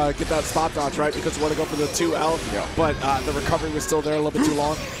to get that spot dodge right because we want to go for the 2L. Yep. But the recovery was still there a little bit too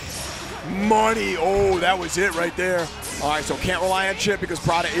long. Money. Oh, that was it right there. All right, so can't rely on chip because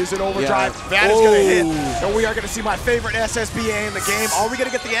Prada is in overdrive. Yeah. That is going to hit. And we are going to see my favorite SSBA in the game. Are we going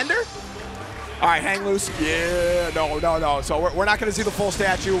to get the ender? All right, hang loose. Yeah, no. So we're not going to see the full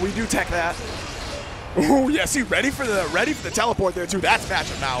statue. We do tech that. Oh, yeah, see, ready for the teleport there, too. That's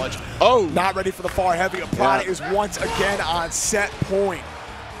matchup knowledge. Oh. Not ready for the far heavy. Prada is once again on set point.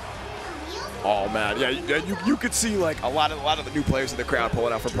 Oh, man. Yeah, you could see, like, a lot of the new players in the crowd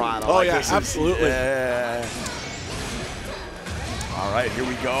pulling out for Prada. Oh, like, yeah, absolutely. Yeah. All right, here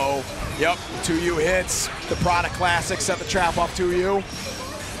we go. Yep, 2U hits. The Prada Classic set the trap off 2U.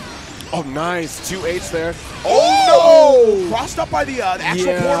 Oh, nice. 2H there. Oh, no! Crossed up by the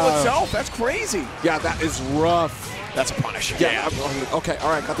actual portal itself. That's crazy. Yeah, that is rough. That's a punish. Yeah. Okay, all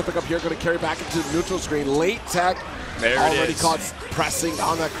right. Got the pick up here. Going to carry back into the neutral screen. Late tech. There already caught pressing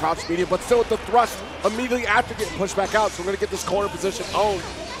on that crouch medium, but still with the thrust immediately after getting pushed back out. So we're going to get this corner position owned.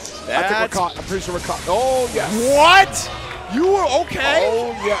 I think we're caught. I'm pretty sure we're caught. Oh, yes. What? You were okay?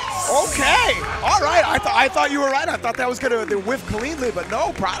 Oh, yes. Okay. All right. I thought you were right. I thought that was going to whiff cleanly, but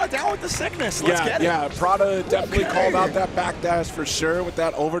no. Prada down with the sickness. Let's get it. Yeah, Prada definitely called out that backdash for sure with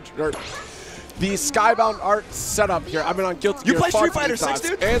that the Skybound art setup here. I've been on Guilty Gear. You play Street Fighter 6,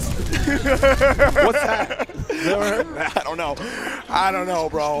 dude? What's that? Never heard? I don't know,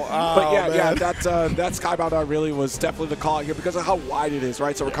 bro. But yeah, that Skybound art really was definitely the call here because of how wide it is,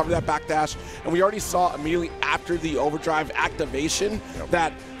 right? So we're covering that backdash, and we already saw immediately after the overdrive activation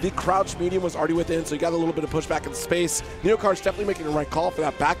that the crouch medium was already within, so you got a little bit of pushback in space. Neokarsh definitely making the right call for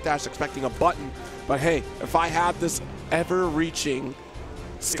that backdash, expecting a button. But hey, if I had this ever-reaching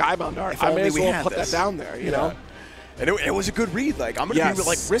Skybound art, I may as well put that down there, you know? And it was a good read. Like, I'm going to be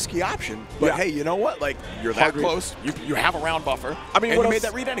like risky option. But hey, you know what? Like, you're that close. You have a round buffer. I mean, you made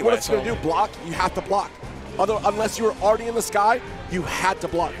that read anyway. What it's going to do? Block? You have to block. Unless you were already in the sky, you had to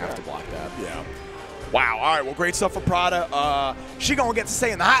block. You have to block that. Yeah. Wow. All right. Well, great stuff for Prada. She going to get to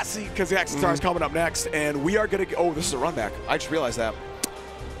stay in the hot seat because the Axenstar is coming up next. And we are going to – oh, this is a run back. I just realized that.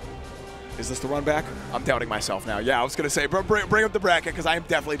 Is this the run back? I'm doubting myself now. Yeah, I was going to say, bring up the bracket because I am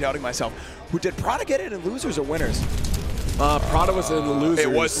definitely doubting myself. Did Prada get it in losers or winners? Prada was in the losers. It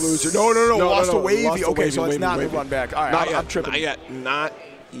was loser. No. Lost to Wavie. Okay, so it's not the run back. All right, I'm tripping. Not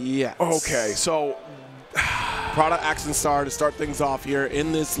yet. Okay, so Prada Axenstar to start things off here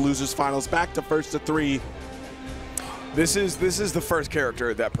in this losers finals. Back to first to three. This is the first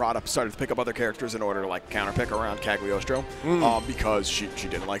character that Prada started to pick up other characters in order to like counterpick around Cagliostro, because she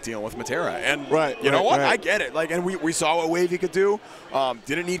didn't like dealing with Matera. And you know what? I get it. Like, and we saw what Wavie could do.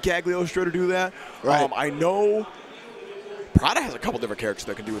 Didn't need Cagliostro to do that. I know Prada has a couple different characters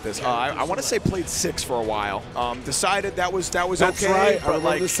that can do with this. I want to say played 6 for a while. Decided that was That's okay. Right. But I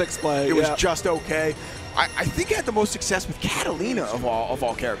remember the 6 play. It was just okay. I think I had the most success with Catalina of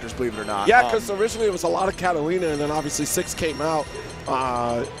all characters, believe it or not. Yeah, because originally it was a lot of Catalina, and then obviously 6 came out.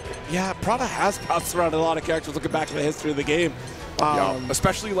 Yeah, Prada has bounced around a lot of characters looking back at the history of the game.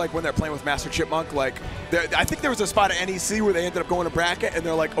 Especially like when they're playing with Master Chipmunk. Like, I think there was a spot at NEC where they ended up going to bracket, and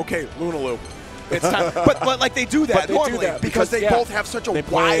they're like, okay, Lunaloo. It's time. but like they do that normally because they both have such a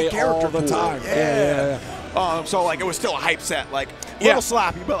wide character all the time. Yeah. So like it was still a hype set. Like a little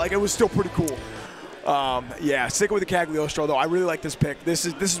sloppy, but like it was still pretty cool. Yeah, sticking with the Cagliostro though, I really like this pick. This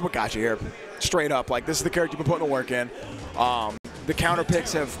is what got you here, straight up. Like this is the character you've been putting the work in. The counter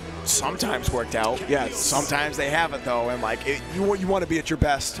picks have sometimes worked out. Yeah, sometimes they haven't though. And like you want to be at your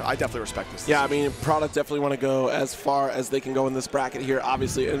best. I definitely respect this. Yeah, I mean, Prada definitely want to go as far as they can go in this bracket here,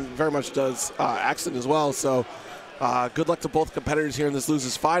 obviously, and very much does Axen as well. So good luck to both competitors here in this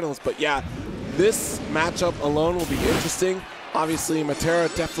losers finals. But yeah, this matchup alone will be interesting. Obviously, Matera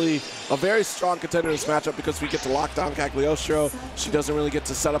definitely a very strong contender in this matchup because we get to lock down Cagliostro. She doesn't really get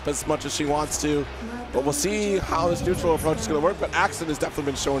to set up as much as she wants to. But we'll see how this neutral approach is going to work. But Axen has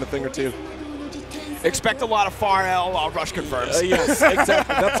definitely been showing a thing or two. Expect a lot of far L rush confirms. Yes,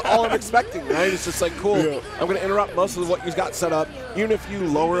 exactly. That's all I'm expecting, right? It's just like, cool, I'm going to interrupt most of what you've got set up. Even if you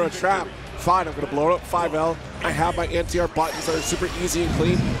lower a trap, fine, I'm going to blow it up 5L. I have my anti-air buttons that are super easy and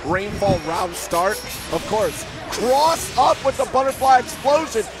clean. Rainfall round start, of course. Cross up with the butterfly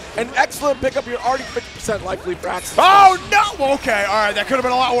explosion. An excellent pickup. You're already 50% likely for Axen. Oh, no! Okay, all right, that could have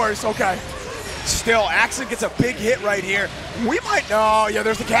been a lot worse. Okay. Still, Axen gets a big hit right here. We might, no, yeah,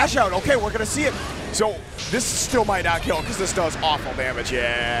 there's the cash out. Okay, we're going to see it. So this still might not kill because this does awful damage.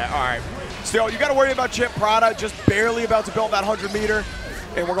 Yeah, all right. Still, you got to worry about Chip. Prada just barely about to build that 100 meter.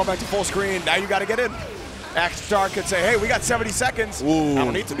 And we're going back to full screen. Now you got to get in. Axenstar could say, hey, we got 70 seconds. Ooh. I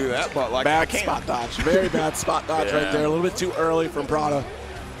don't need to do that, but like, bad spot dodge. Very bad spot dodge right there. A little bit too early from Prada.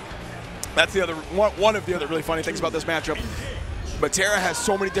 That's the other one of the other really funny things about this matchup. Matera has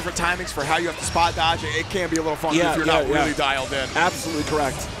so many different timings for how you have to spot dodge. It can be a little funky if you're not really dialed in. Absolutely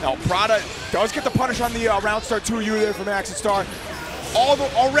correct. Now, Prada does get the punish on the round start 2U there from Axenstar.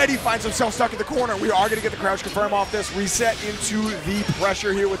 Already finds himself stuck in the corner. We are going to get the crouch confirm off this. Reset into the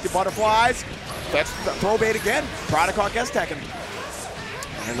pressure here with the butterflies. That's the throw bait again. Prada caught guest attacking.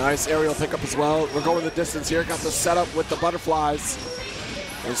 A nice aerial pickup as well. We're going the distance here. Got the setup with the butterflies.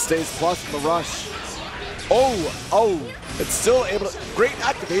 It stays plus in the rush. Oh, it's still able to, great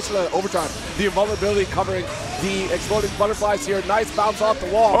activation of that overdrive. The invulnerability covering the exploding butterflies here. Nice bounce off the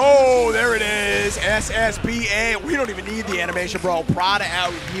wall. Oh, there it is. SSBA. We don't even need the animation, bro. Prada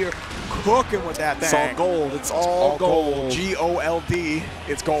out here cooking with that thing. It's all gold. It's all gold. G-O-L-D.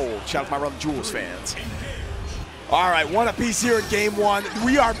 It's gold. Shout out to my brother Jules fans. All right, one apiece here in game one.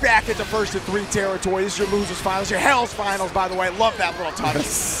 We are back at the 1st of 3 territory. This is your losers finals, your Hell's finals, by the way. Love that little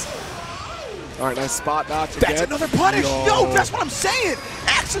touch. All right, nice spot dodge again. That's another punish. Yo, that's what I'm saying.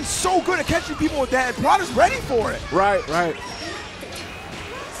 Axen's so good at catching people with that, and Prada's ready for it. Right. All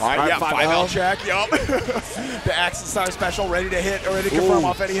right, yeah, 5L check. Yup. The Axenstar special, ready to hit, ready to confirm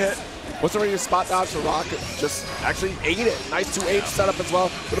off any hit. What's already a spot dodge for Rocket? Just actually ate it. Nice 2H setup as well.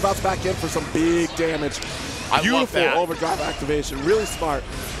 Would have bounced back in for some big damage. Beautiful overdrive activation. Really smart.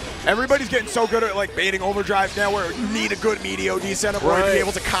 Everybody's getting so good at like baiting overdrive now where you need a good medio descent or to be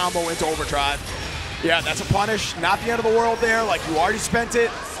able to combo into overdrive. Yeah, that's a punish. Not the end of the world there. Like you already spent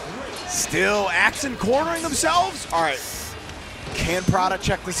it. Still, Axen cornering themselves. All right. Can Prada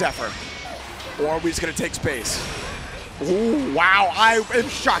check the Zephyr? Or are we just going to take space? Ooh, wow. I am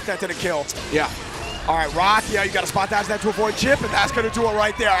shocked that didn't kill. Yeah. All right, Rock, yeah, you got to spot dodge that to avoid Chip, and that's going to do it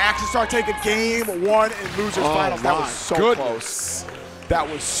right there. Axenstar taking game 1 in losers finals. That was so close. That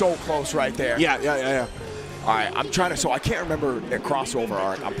was so close right there. Yeah. All right, I'm trying to, so I can't remember their crossover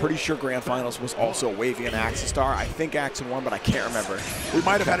arc. I'm pretty sure Grand Finals was also Wavie and Axenstar. I think Axen won, but I can't remember. We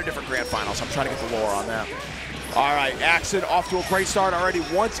might have had a different Grand Finals. I'm trying to get the lore on that. All right, Axen off to a great start already.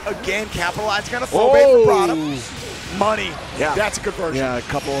 Once again, capitalizing on a throw bait for Prada. Money. Yeah. That's a good version. Yeah, a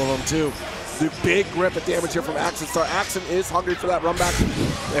couple of them too. The big grip of damage here from Axenstar. Axen is hungry for that run back,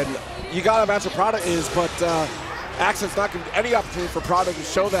 and you got to imagine Prada is, but Axen's not going to get any opportunity for Prada to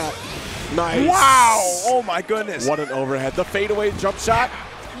show that. Nice. Wow. Oh, my goodness. What an overhead. The fadeaway jump shot.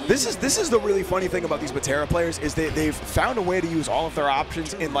 This is the really funny thing about these Matera players is they've found a way to use all of their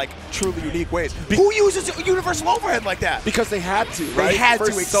options in like truly unique ways. Who uses a universal overhead like that? Because they had to, right? They had For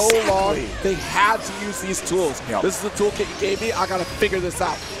to, so long, they had to use these tools. Yep. This is the toolkit you gave me. I got to figure this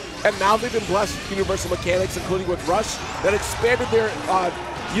out. And now they've been blessed with universal mechanics, including with Rush, that expanded their,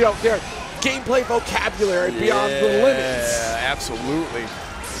 their gameplay vocabulary beyond the limits. Yeah, absolutely.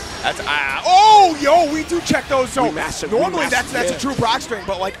 That's we do check those. So normally that's a true proc string,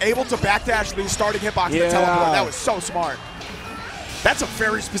 but like able to backdash the starting hitbox and teleport. That was so smart. That's a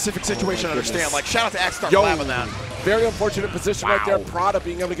very specific situation to understand. Like shout out to Axenstar for having that. Very unfortunate position right there. Prada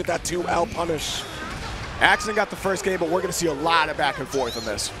being able to get that 2L punish. Axen got the first game, but we're going to see a lot of back and forth in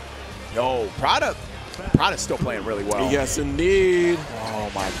this. Yo, Prada's still playing really well. Yes, indeed. Oh,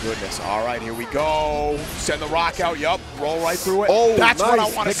 my goodness. All right, here we go. Send the rock out. Yup, roll right through it. Oh, that's nice. what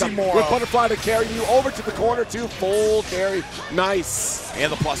I want to see more with of. Butterfly to carry you over to the corner, too. Full carry. Nice.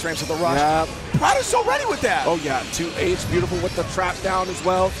 And the plus ramps with the rush. Yep. Prada's so ready with that. Oh, yeah. 2H, beautiful with the trap down as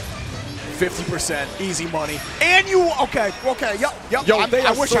well. 50%, easy money. And you, okay, yep. Yo,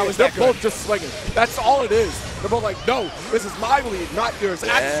 I wish I was that good. They're both just swinging. That's all it is. They're both like, no, this is my lead, not yours.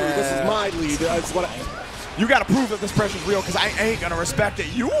 Actually, this is my lead. That's what you got to prove that this pressure's real because I ain't going to respect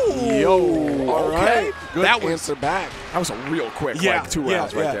it. Yo, all right. Good that answer back. That was a real quick, like 2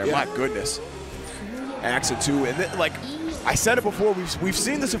 rounds right there. My goodness. Axen 2, and then, like, I said it before, we've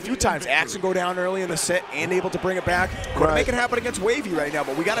seen this a few times. Axen go down early in the set and able to bring it back. Couldn't make it happen against Wavie right now,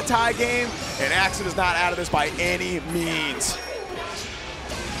 but we got a tie game, and Axen is not out of this by any means.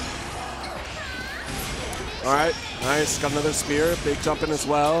 All right, nice. Got another spear, big jump in as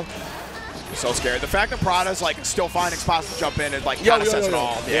well. So scared. The fact that Prada's like still finding spots to jump in is like kind of says it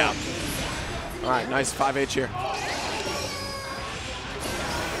all. Yeah. All right, nice 5H here.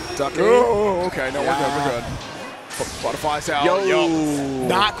 Ducking. Oh, okay. No, we're good. Butterflies out. Yo.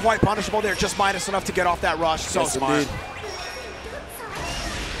 Not quite punishable there. Just minus enough to get off that rush. So smart. Indeed.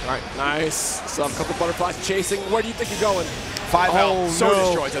 All right, nice. So a couple butterflies chasing. Where do you think you're going? 5L. So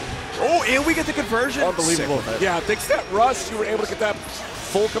disjointed. Oh, and we get the conversion. Unbelievable. Yeah, thanks to that rush, you were able to get that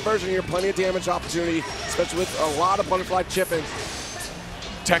full conversion here. Plenty of damage opportunity, especially with a lot of butterfly chipping.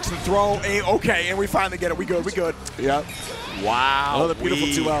 Text and throw. Okay, and we finally get it. We good. Yep. Wow. Another beautiful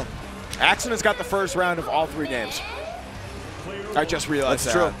 2L. Axen has got the first round of all 3 games. I just realized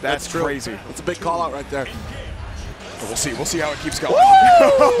that's true. That's true. Crazy. That's a big call out right there. We'll see. We'll see how it keeps going.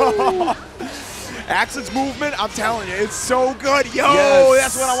 Axen's movement, I'm telling you, it's so good. Yo,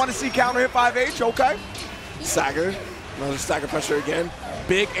 that's what I want to see. Counter hit 5H. Okay. Stagger. Another stagger pressure again.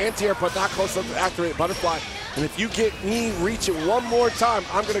 Big anti-air, but not close enough to activate butterfly. And if you get me reaching one more time,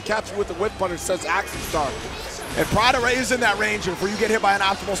 I'm going to catch you with the whip punish, says Axenstar. And Prada is in that range, and where you get hit by an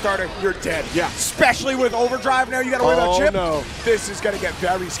optimal starter, you're dead. Yeah. Especially with overdrive now, you got to worry about chip. No. This is going to get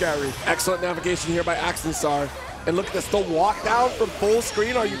very scary. Excellent navigation here by Axenstar. And look at this, the walk down from full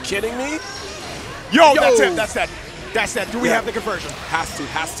screen. Are you kidding me? Yo, that's it. That's that. Do we have the conversion? Has to.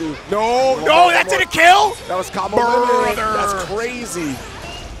 No, that didn't kill. That was combo. That's crazy.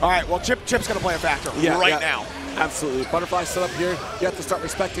 All right, well, Chip's going to play a factor right now. Absolutely. Butterfly set up here. You have to start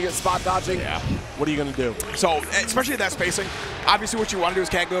respecting it, spot dodging. Yeah. What are you going to do? So, especially at that spacing, obviously what you want to do is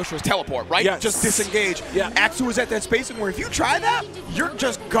Callisto is teleport, right? Yes. Just disengage. Yeah. Axu is at that spacing where if you try that, you're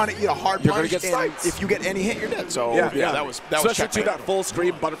just going to eat a hard punch. You're going to get sniped. If you get any hit, you're dead. So, that was especially to that full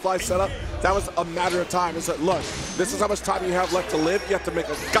screen butterfly setup, that was a matter of time. It's like, look, this is how much time you have left to live. You have to make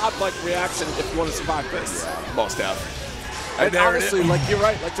a godlike reaction if you want to survive this. Yeah, most definitely. And honestly, like you're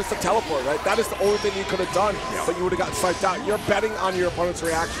right, like just a teleport, right? That is the only thing you could have done, but you would have gotten sniped out. You're betting on your opponent's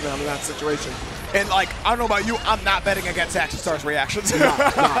reaction in that situation. And like, I don't know about you, I'm not betting against Axenstar's reactions.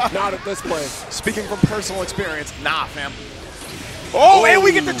 Not at this point. Speaking from personal experience, nah, fam. Oh, and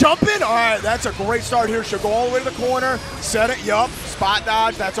we get the jump in. All right, that's a great start here. Should go all the way to the corner, set it, spot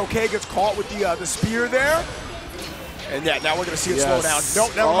dodge. That's okay. Gets caught with the spear there. And yeah, now we're gonna see it slow down.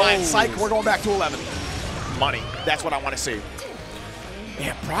 Nope, never mind. Psych, we're going back to 11. Money. That's what I want to see.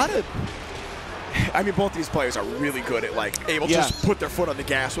 Yeah, Prada. I mean, both these players are really good at like able to just put their foot on the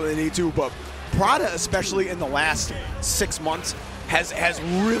gas when they need to. But Prada, especially in the last 6 months, has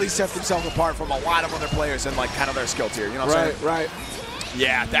really set themselves apart from a lot of other players in like kind of their skill tier. You know what I'm saying? Right.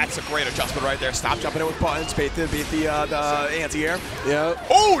 Yeah, that's a great adjustment right there. Stop jumping it with buttons. Beat the anti-air. Yeah.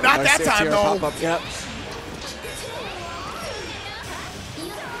 Oh, not that time though. Yep.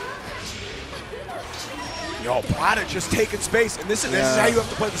 Yo, Prada just taking space, and this is how you have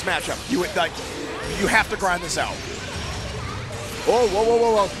to play this matchup. You have to grind this out.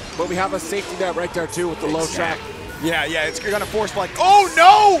 Whoa. But we have a safety net right there too with the low track. Yeah, it's gonna force like, oh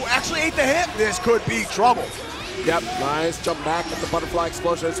no! Actually ate the hit. This could be trouble. Yep, nice jump back with the butterfly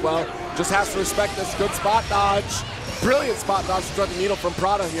explosion as well. Just has to respect this. Good spot dodge. Brilliant spot dodge to thread the needle from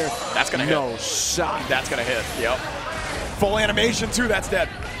Prada here. That's going to hit. No shot. That's going to hit. Yep. Full animation, too. That's dead.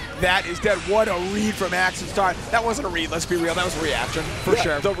 That is dead. What a read from Axenstar. That wasn't a read, let's be real. That was a reaction, for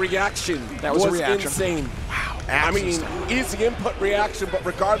sure. The reaction that was a reaction. Insane. Wow. I mean, easy input reaction, but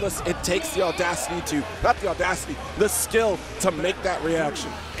regardless, it takes the audacity to, not the audacity, the skill to make that reaction.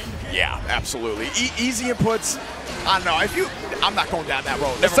 Yeah, absolutely. Easy inputs. I don't know. I'm not going down that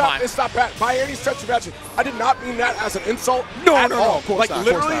road. Never mind. It's not bad. By any stretch of imagination, I did not mean that as an insult. No, at no, all. no. Of course like not.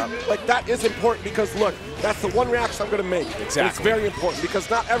 literally, of course not. like that is important because look, that's the one reaction I'm going to make. Exactly. And it's very important because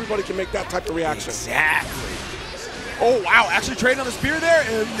not everybody can make that type of reaction. Exactly. Oh, wow. Actually trading on the spear there,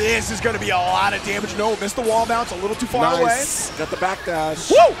 and this is going to be a lot of damage. No, missed the wall bounce a little too far away. Got the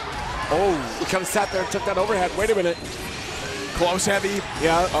backdash. Woo! Oh, he kind of sat there and took that overhead. Wait a minute. Close heavy.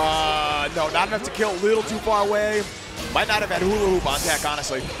 Yeah. No, not enough to kill. A little too far away. Might not have had hula hoop on deck,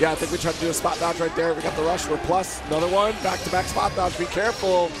 honestly. Yeah, I think we tried to do a spot dodge right there. We got the rush. We're plus. Another one. Back-to-back spot dodge. Be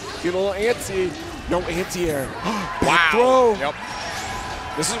careful. Get a little antsy. No anti-air. Wow. Throw. Yep.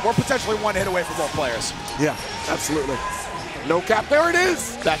 We're potentially one hit away from both players. Yeah, absolutely. No cap. There it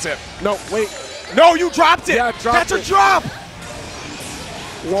is. That's it. No, wait. No, you dropped it. Yeah, dropped That's a drop.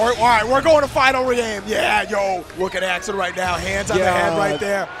 All right, we're going to final game. Yeah, yo, look at Axen right now. Hands on the head right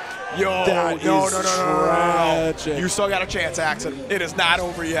there. Yo, no. Tragic. You still got a chance, Axen. It is not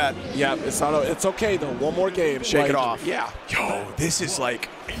over yet. Yeah, it's okay though. One more game. Shake it off. Yeah. Yo, this is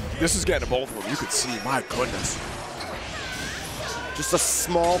getting to both of them. You could see, my goodness. Just a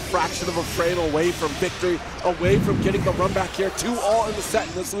small fraction of a frame away from victory, away from getting the run back here. 2-all in the set,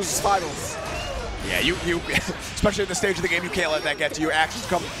 and this loses finals. Yeah, you especially at this stage of the game, you can't let that get to you. Actions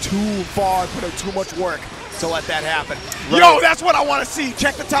come too far, put in too much work to let that happen. Right. Yo, that's what I want to see.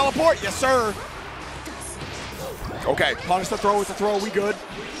 Check the teleport. Yes, sir. Okay, punish the throw with the throw. We good.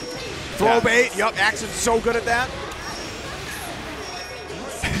 Throw bait. Yup, Axen's so good at that.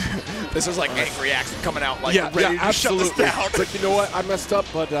 This is like angry Axen coming out like ready to shut this down. It's like, you know what? I messed up,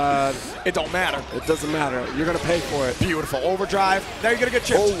 but it don't matter. It doesn't matter. You're going to pay for it. Beautiful. Overdrive. Now you're going to get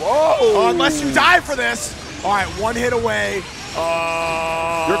chipped. Oh, unless you die for this. All right, one hit away. You're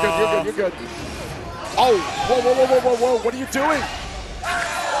good. Oh, whoa. What are you doing?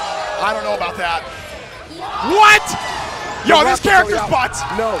 I don't know about that. What? Yo, this character's butts.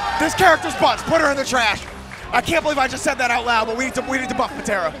 No. This character's butts. Put her in the trash. I can't believe I just said that out loud, but we need to buff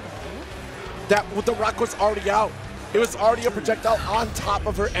Patera. The rock was already out. It was already a projectile on top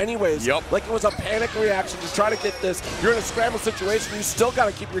of her anyways. Yep. Like it was a panic reaction to try to get this. You're in a scramble situation. You still got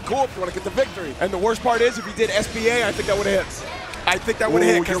to keep your cool if you want to get the victory. And the worst part is if he did SBA, I think that would have hit. I think that would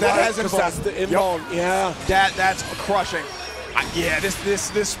have hit because that has involved. That's the involved. Yep. Yeah. That's crushing. Yeah, this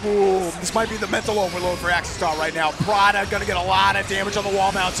might be the mental overload for Axenstar right now. Prada gonna get a lot of damage on the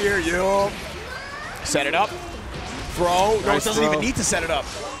wall mounts here. Yup. Set it up. Throw. No, it doesn't even need to set it up.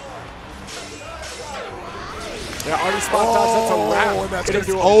 Yeah, already spot dodge. That's a wrap. And that's going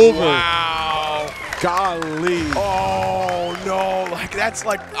to do it. Over. Wow. Golly. Oh, no. Like, that's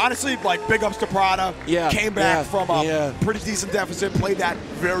like, honestly, like, big ups to Prada. Yeah. Came back from a pretty decent deficit. Played that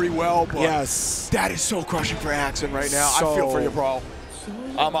very well. But yes. That is so crushing for Axen right now. I feel for you, bro.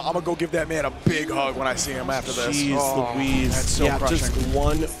 I'm going to go give that man a big hug when I see him after this. Jeez Louise. That's so crushing. Just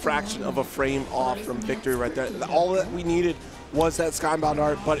one fraction of a frame off from victory right there. All that we needed was that Skybound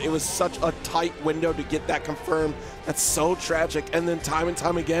art, but it was such a tight window to get that confirmed. That's so tragic. And then time and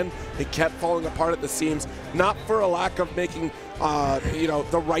time again, it kept falling apart at the seams. Not for a lack of making,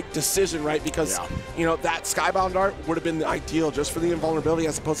 the right decision, right? Because, that Skybound art would have been the ideal just for the invulnerability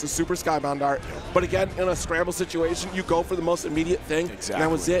as opposed to super Skybound art. But again, in a scramble situation, you go for the most immediate thing. Exactly. And that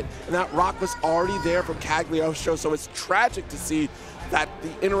was it. And that rock was already there from Cagliostro, so it's tragic to see that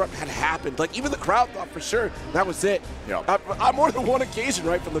the interrupt had happened. Like, even the crowd thought for sure that was it. Yep. On more than one occasion,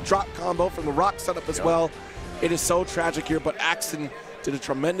 right? From the drop combo, from the rock setup as well. It is so tragic here, but Axen did a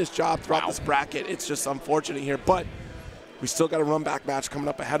tremendous job throughout this bracket. It's just unfortunate here, but we still got a run back match coming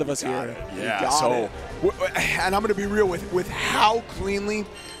up ahead of us here. Yeah, and I'm going to be real with how cleanly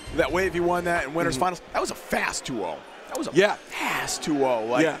that Wavie won that in winners finals. That was a fast 2-0. That was a fast 2-0.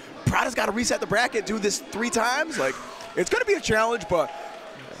 Like, Prada's got to reset the bracket, do this 3 times. Like, it's going to be a challenge, but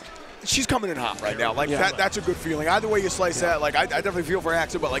she's coming in hot right now. Like, that's a good feeling. Either way you slice that, like, I definitely feel for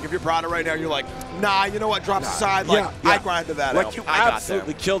Axen, but, like, if you're Prada right now, you're like, nah, you know what, drops aside. Like, I grinded that out. Like, you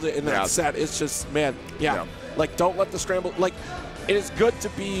absolutely killed it in that set. It's just, man, like, don't let the scramble, like, it is good to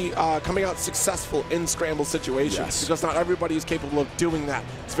be coming out successful in scramble situations because not everybody is capable of doing that.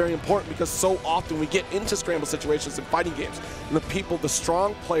 It's very important because so often we get into scramble situations in fighting games, and the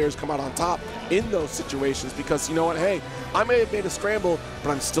strong players come out on top in those situations because, you know what, hey, I may have made a scramble,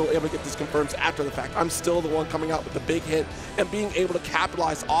 but I'm still able to get these confirms after the fact. I'm still the one coming out with the big hit and being able to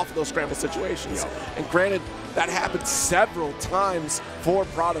capitalize off of those scramble situations. And granted, that happened several times for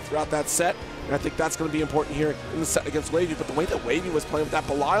Prada throughout that set. And I think that's going to be important here in the set against Wavie. But the way that Wavie was playing with that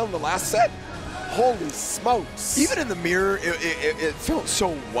Belial in the last set, holy smokes. Even in the mirror, it felt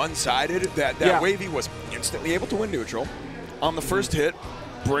so one-sided that Wavie was instantly able to win neutral on the first hit,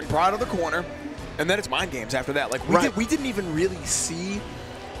 bring Prada to the corner, and then it's mind games after that. Like, we didn't even really see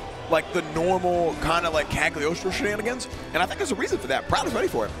like the normal kind of like Callisto shenanigans, and I think there's a reason for that. Prada's ready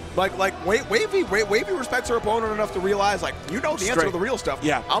for it. Wavie respects her opponent enough to realize, like, you know the answer to the real stuff.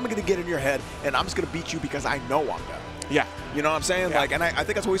 Yeah. I'm gonna get in your head, and I'm just gonna beat you because I know I'm gonna. Yeah. You know what I'm saying? Like, and I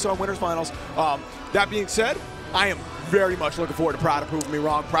think that's what we saw in Winners Finals. That being said, I am very much looking forward to Prada proving me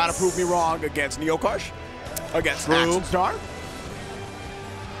wrong. Prada proved me wrong against Neokarsh, against Axenstar.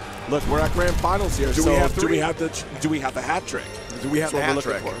 Look, we're at grand finals here. Do we have the hat trick? Do we have the hat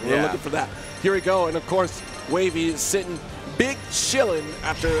trick? We're looking for that. Here we go, and of course, Wavie is sitting big chilling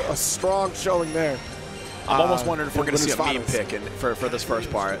after a strong showing there. I'm almost wondering if we're going to see a meme pick for this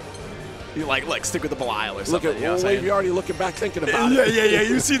first part. You like stick with the Belial or something. Look at Wavie already looking back, thinking about it. Yeah.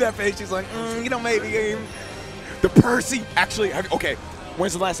 You see that face? She's like, you know, maybe the Percy. Actually, okay.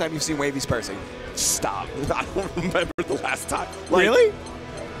 When's the last time you've seen Wavie's Percy? Stop. I don't remember the last time. Like, really?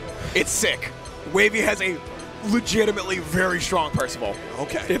 It's sick. Wavie has a legitimately very strong Percival.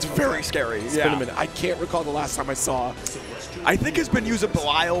 Okay. It's very scary. It's been a minute. I can't recall the last time I saw. I think he's been using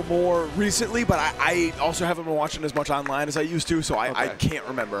Belial more recently, but I also haven't been watching as much online as I used to, so I can't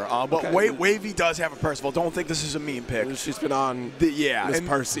remember. But Wavie does have a Percival. Don't think this is a meme pick. She's been on Miss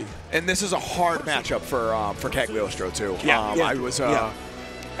Percy. And this is a hard matchup for Callisto, too. I was...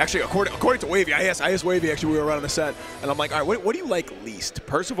 Actually, according to Wavie, I asked Wavie, actually, we were running the set, and I'm like, all right, what do you like least,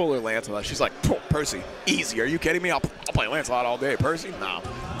 Percival or Lancelot? She's like, Percy. Easy. Are you kidding me? I'll play Lancelot all day. Percy? No.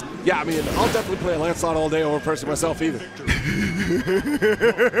 Yeah, I mean, I'll definitely play Lancelot all day over Percy myself either.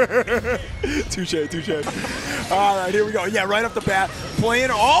 Touche. All right, here we go. Yeah, right off the bat,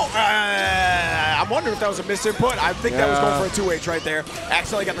 playing. I'm wondering if that was a misinput. I think that was going for a 2H right there.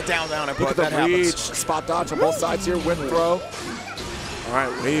 Actually got the down input. Look at the reach. Spot dodge on both sides here, whip throw. All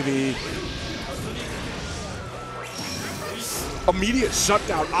right, Wavie. Immediate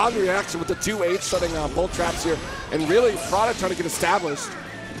shutdown on reaction with the 2H, shutting both traps here. And really, Prada trying to get established.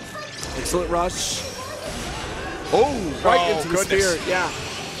 Excellent rush. Right into the spear. Yeah,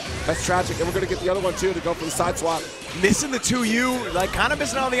 that's tragic. And we're going to get the other one, too, to go for the side swap. Missing the 2U, like kind of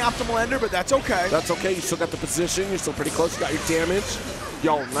missing on the optimal ender, but that's okay. That's okay. You still got the position. You're still pretty close. You got your damage.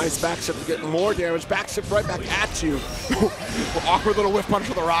 Yo, nice back shift to get more damage. Back shift right back at you. Awkward little whiff punch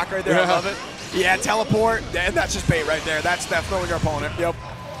with the rock right there. I love it. Yeah, teleport. And that's just bait right there. That's throwing your opponent. Yep.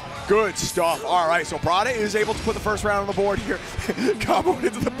 Good stuff. All right, so Prada is able to put the first round on the board here. Combo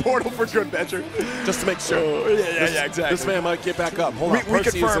into the portal for good measure. Just to make sure. Yeah, exactly. This man might get back up. Hold on. We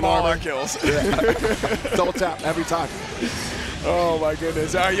confirm all our kills. Double tap every time. Oh, my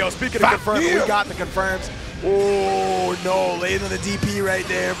goodness. All right, yo, speaking of confirmed, we got the confirms. Oh, no, laying on the DP right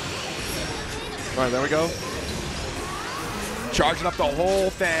there. All right, there we go. Charging up the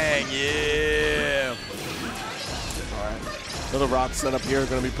whole thing, yeah. All right. Little rock set up here,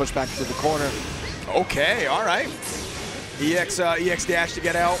 going to be pushed back to the corner. Okay, all right. EX dash to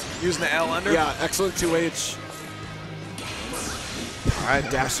get out, using the L under. Yeah, excellent 2H. All right,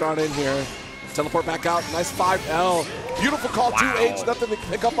 dash on in here. Teleport back out, nice 5L. Beautiful call, 2H, nothing to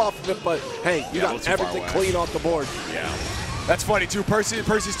pick up off of it, but hey, you got everything clean off the board. Yeah. That's funny, too. Percy's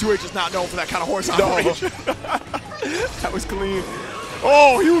 2H is not known for that kind of horizontal range. That was clean.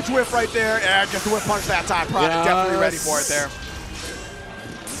 Oh, huge whiff right there. Yeah, get the whiff punch that time. Prada definitely ready for it there.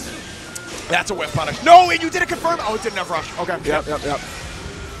 That's a whiff punish. No, and you did it confirm. Oh, it didn't have rush. Okay. Yep.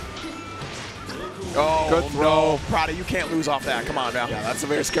 Oh, good throw. No. Prada, you can't lose off that. Come on now. Yeah, that's a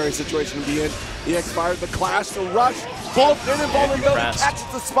very scary situation to be in. EX fired the clash, the rush. Both in and vulnerability. Catches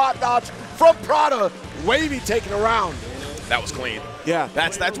the spot dodge from Prada. Wavie taking a round. That was clean. Yeah.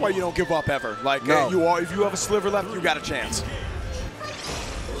 That's why you don't give up ever. Like, if you have a sliver left, you got a chance.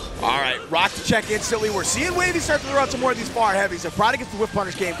 All right, rock to check instantly. We're seeing Wavie start to throw out some more of these far heavies. If Prada gets the whip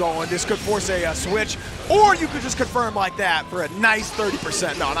punish game going, this could force a switch, or you could just confirm like that for a nice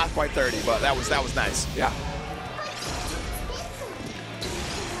 30%. No, not quite 30, but that was nice. Yeah.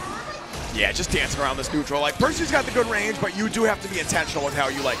 Yeah, just dancing around this neutral. Like, Percy's got the good range, but you do have to be intentional with how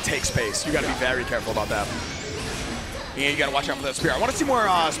you, like, take space. You got to be very careful about that. And you got to watch out for that spear. I want to see more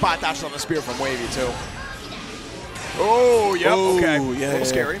spot dashes on the spear from Wavie, too. Oh, yep, okay. Yeah, a little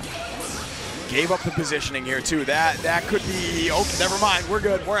scary. Gave up the positioning here, too. That could be, okay, never mind. We're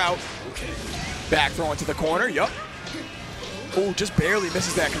good. We're out. Back throw into the corner. Yup. Oh, just barely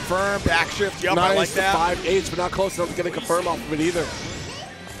misses that confirm. Back shift. Yup, nice, I like that. 5H, but not close enough to get a confirm off of it either.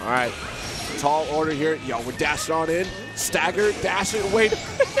 All right. Tall order here. Yo, we're dashing on in. Stagger, dashing. Wait.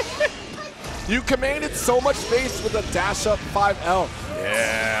 You commanded so much space with a dash up 5L.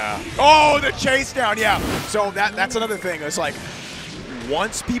 Yeah. Oh, the chase down. Yeah. So that's another thing. It's like,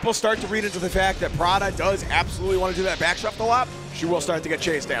 once people start to read into the fact that Prada does absolutely want to do that back shift a lot, she will start to get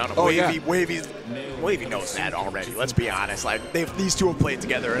chased down. Oh, Wavie knows that already. Let's be honest. Like these two have played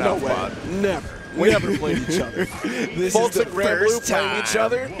together enough. Never played each other. This Folks is at the Granblue first playing time. each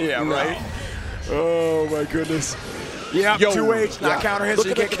other? Yeah, No. right. Oh my goodness. Yeah, 2H, not counter hit. Look so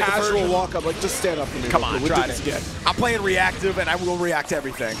you at the can't get the casual conversion. walk up. Like, just stand up for me. Come on, we'll try do this it. again. I'm playing reactive, and I will react to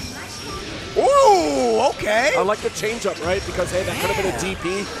everything. Ooh, okay. I like the change up, right? Because, hey, that could have been a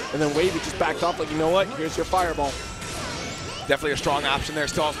DP, and then Wavie just backed off like, you know what? Here's your fireball. Definitely a strong option there.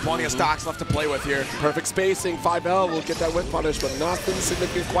 Still has plenty of stocks left to play with here. Perfect spacing. 5L will get that whip punish, but nothing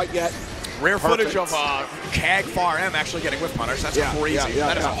significant quite yet. Rare Perfect. footage of CAG Far M actually getting whiff punish. That's crazy.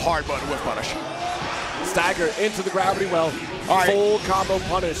 That is a hard button whiff punish. Stagger into the gravity well. All right. Full combo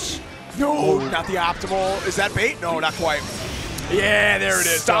punish. No, not the optimal. Is that bait? No, not quite. Yeah, there it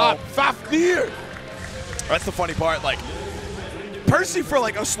is. Stop. Fafnir. That's the funny part. Like, Percy, for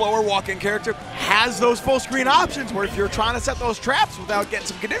like a slower walking character, has those full screen options where if you're trying to set those traps without getting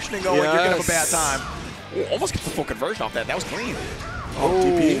some conditioning going, you're gonna have a bad time. Ooh, almost gets the full conversion off that. That was clean. Oh,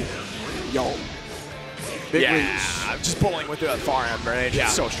 DP. Yo. Big reach. Just pulling with the far end range. Yeah.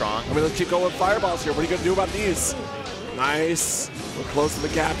 It's so strong. I mean, let's keep going with fireballs here. What are you going to do about these? Nice. We're close to the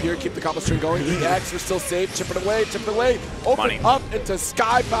gap here. Keep the combo string going. EX, we're still safe. Chip it away. Chip it away. Open up into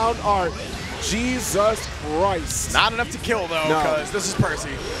Skybound Art. Jesus Christ. Not enough to kill, though, because this is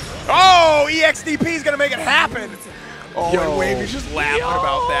Percy. Oh, EXDP is going to make it happen. Oh, and Wavie's just laughing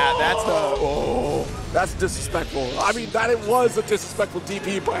about that. That's the... Oh. That's disrespectful. I mean, that it was a disrespectful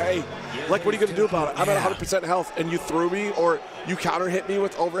DP, but hey, like, what are you going to do about it? I'm at 100% health, and you threw me, or you counter hit me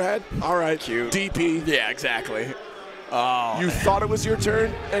with overhead? All right, cute. DP. Yeah, exactly. Oh, you thought it was your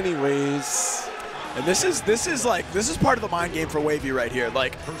turn? Anyways. And this is part of the mind game for Wavie right here.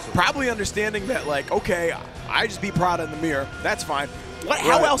 Like, probably understanding that, like, okay, I just beat Prada in the mirror. That's fine.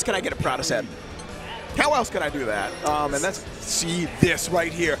 How else can I get a Prada set? How else can I do that? And that's, see this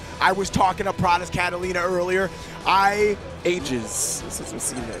right here. I was talking to Prada's Catalina earlier. Ages since we've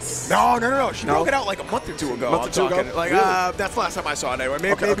seen this. No. She broke it out like a month or two ago. That's the last time I saw it anyway.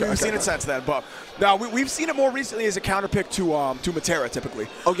 Maybe we've seen it since then. But no, we've seen it more recently as a counter pick to Matera typically.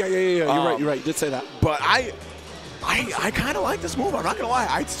 Oh yeah. You're right. You did say that. But I kind of like this move. I'm not gonna lie.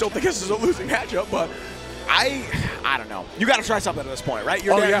 I still think this is a losing matchup, but I don't know. You got to try something at this point, right?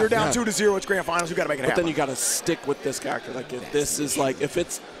 You're down 2-0. It's grand finals. You got to make it happen. But then you got to stick with this character. Like, if this is like, if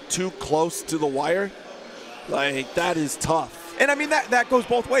it's too close to the wire, like, that is tough. And I mean that goes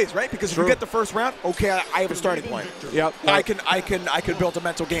both ways, right? Because if you get the first round, okay, I have a starting point. Yep. I can build a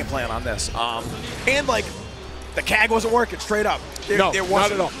mental game plan on this. And like, the CAG wasn't working straight up. Not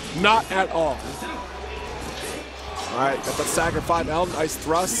at all. Not at all. All right, got the Stagger 5L. Nice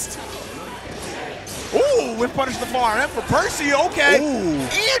thrust. Ooh, whip punish the far end for Percy. Okay. Ooh.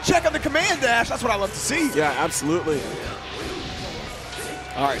 And check on the command dash. That's what I love to see. Yeah, absolutely.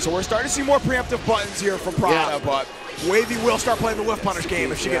 All right, so we're starting to see more preemptive buttons here from Prada, but Wavie will start playing the whip punish game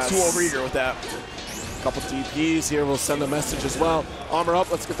if she gets too overeager with that. Couple DPs here. We'll send a message as well. Armor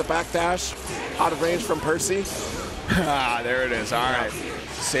up. Let's get the back dash. Out of range from Percy. There it is. All right.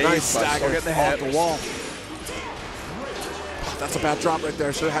 Safe. Nice stagger. Getting the head. Off the wall. That's a bad drop right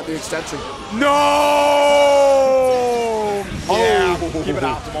there. Should have had the extension. No! Yeah, keep it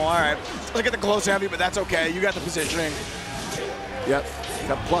optimal. All right. Look at the close heavy, but that's okay. You got the positioning. Yep.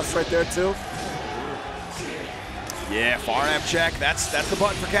 Got plus right there, too. Yeah, far M check. That's the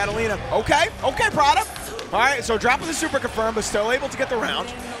button for Catalina. Okay, Prada. All right, so dropping the super confirm, but still able to get the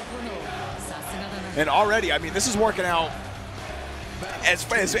round. And already, I mean, this is working out as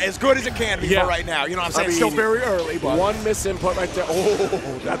good as it can be for right now. You know what I'm saying? I mean, still very early, but one misinput right there.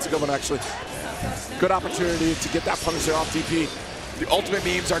 Oh, that's a good one, actually. Good opportunity to get that Punisher off DP. The ultimate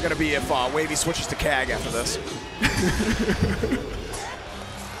memes are going to be if Wavie switches to CAG after this.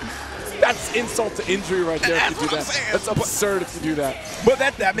 That's insult to injury right there if you do that. That's absurd if you do that. But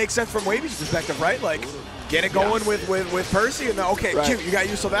that makes sense from Wavie's perspective, right? Like, get it going with Percy, and then, okay, cute, you got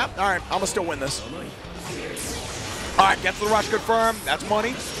used to that? All right, I'm going to still win this. All right, gets the rush confirmed. That's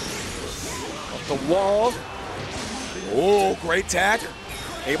money. Off the wall. Oh, great tech.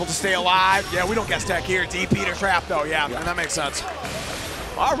 Able to stay alive. Yeah, we don't guess tech here. DP to trap, though. Yeah, and that makes sense.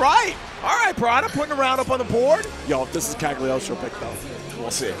 All right, Prada putting a round up on the board. Yo, if this is Callisto pick, though.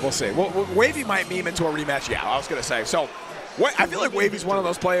 We'll see. Wavie might meme into a rematch. Yeah, I was going to say. So, I feel like Wavie's one of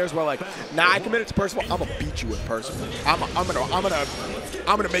those players where, like, I committed to personal. I'm gonna beat you in personal. I'm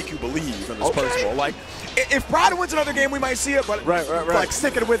gonna make you believe in this personal. Like, if Prada wins another game, we might see it. But like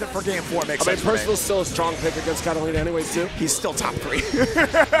sticking with it for game 4 makes sense. Personal's still a strong pick against Catalina, anyways, too. He's still top 3.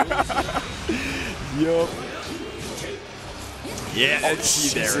 Yup. Yeah. Oh,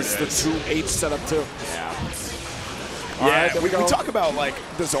 Jesus, the 2H setup too. Yeah. Yeah, we talk about like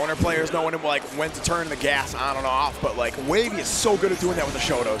the zoner players knowing like when to turn the gas on and off, but like Wavie is so good at doing that with the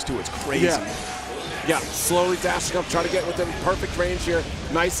Shotos too. It's crazy. Yeah, slowly dashing up, trying to get within perfect range here.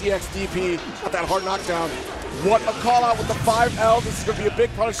 Nice EXDP, got that hard knockdown. What a call out with the 5L. This is going to be a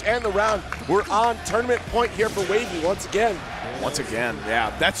big punish and the round. We're on tournament point here for Wavie once again.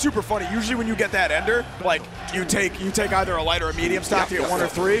 Yeah. That's super funny. Usually when you get that ender, like you take either a light or a medium stock to get 1 or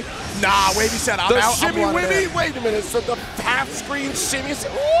 3. Nah, Wavie said I'm out. Shimmy Wavie. Wait a minute. So the half screen shimmy.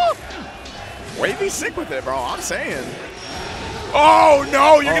 Wavie's sick with it, bro. I'm saying. Oh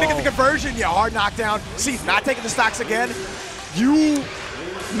no! You're gonna get the conversion. Yeah, hard knockdown. See, not taking the stocks again.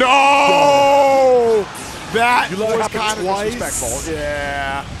 No. That was kind of disrespectful.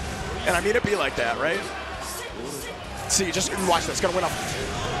 Yeah. And I mean, it'd be like that, right? See, just watch this. Gonna win off.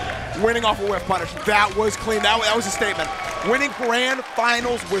 Winning off a whiff punish. That was clean. That was a statement. Winning grand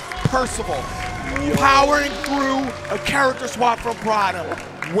finals with Percival. Yo. Powering through a character swap from Prada.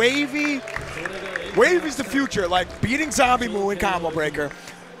 Wavie's the future. Like beating Zombie Moo in Combo Breaker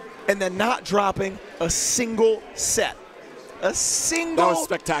and then not dropping a single set. That was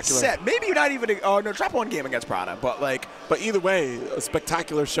spectacular. Set. Maybe you're not even. Oh no, drop 1 game against Prada, but like. But either way, a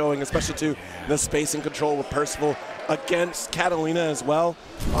spectacular showing, especially to the spacing control with Percival against Catalina as well.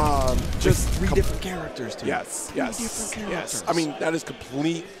 Just 3 different characters, too. Yes. I mean, that is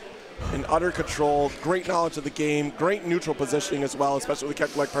complete and utter control. Great knowledge of the game. Great neutral positioning as well, especially with a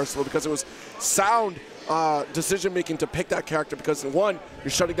character like Percival, because it was sound decision-making to pick that character, because one,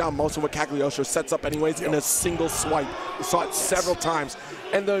 you're shutting down most of what Callisto sets up anyways in a single swipe. We saw it several times.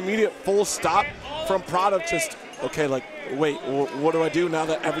 And the immediate full stop from Prada, just, okay, like, wait, what do I do now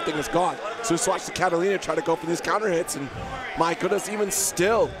that everything is gone? So we swatched to Catalina, try to go for these counter hits, and my goodness, even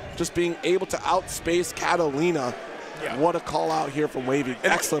still, just being able to outspace Catalina. Yeah. What a call out here from Wavie.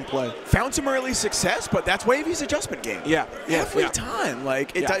 Excellent play. Found some early success, but that's Wavie's adjustment game. Every time.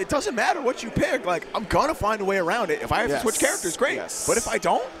 Like, it doesn't matter what you pick. Like, I'm going to find a way around it. If I have to switch characters, great. But if I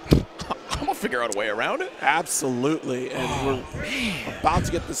don't, I'm going to figure out a way around it. Absolutely. And we're about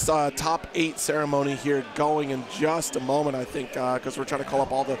to get this top 8 ceremony here going in just a moment, I think, because we're trying to call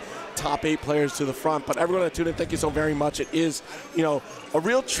up all the top 8 players to the front. But everyone that tuned in, thank you so very much. It is, a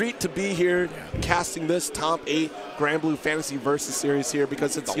real treat to be here casting this top 8 Granblue Fantasy Versus series here,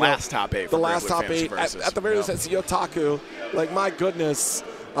 because it's the last top 8. The last top 8 at the very least at CEOtaku. Like, my goodness,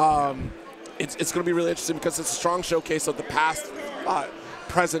 it's going to be really interesting because it's a strong showcase of the past,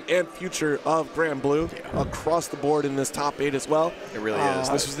 present, and future of Granblue across the board in this top 8 as well. It really is.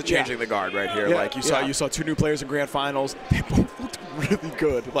 This was the changing the guard right here. Like you saw 2 new players in grand finals. They both looked really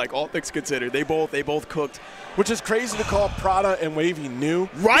good. Like, all things considered, they both cooked. Which is crazy to call Prada and Wavie new.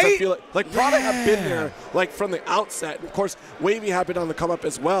 Right? I feel like Prada have been there like from the outset. And of course, Wavie have been on the come up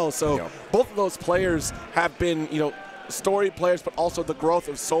as well. So both of those players have been, story players, but also the growth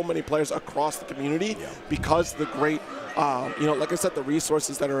of so many players across the community because the great, like I said, the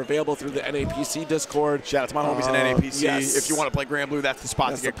resources that are available through the NAPC Discord. Shout out to my homies in NAPC. Yes. If you want to play Granblue, that's the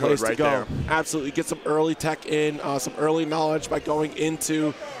spot to get good right there. Absolutely. Get some early tech in, some early knowledge by going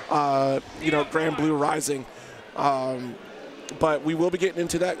into, Granblue Rising. But we will be getting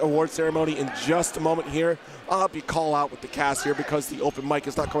into that award ceremony in just a moment here. I'll be call out with the cast here because the open mic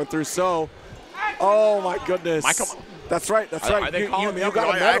is not coming through. So, oh my goodness. That's right. Are they calling me up? You got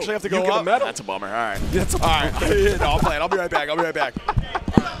a medal. I actually have to go up? That's a bummer. All right. That's a bummer. All right. No, I'll play it. I'll be right back.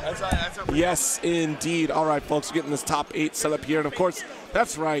 That's yes, indeed. All right, folks, we're getting this top 8 set up here. And, of course,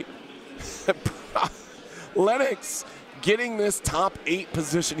 that's right. Lennox getting this top 8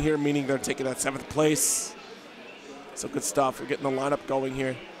 position here, meaning they're taking that 7th place. So good stuff. We're getting the lineup going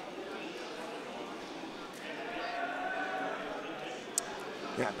here.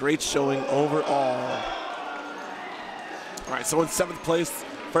 Yeah, great showing overall. All right, so in 7th place,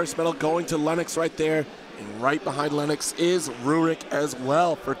 first medal going to Lennox right there. And right behind Lennox is Ruric as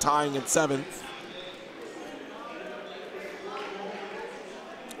well for tying in 7th.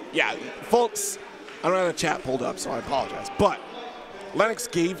 Yeah, folks, I don't have a chat pulled up, so I apologize. But Lennox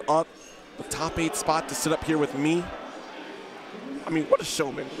gave up the top 8 spot to sit up here with me mean, what a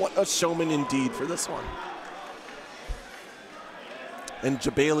showman. What a showman indeed for this one. And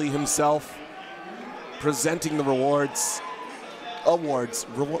Jabali himself presenting the rewards. Awards.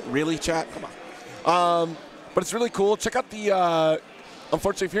 Really, chat? Come on. But it's really cool. Check out the,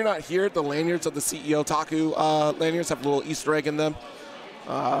 unfortunately, if you're not here, the lanyards of the CEOtaku lanyards have a little Easter egg in them.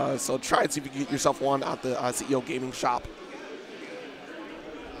 So try and see if you can get yourself one at the CEO Gaming shop.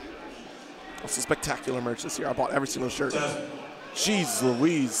 Also spectacular merch this year. I bought every single shirt. Jeez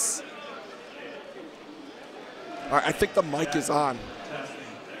Louise. All right, I think the mic is on.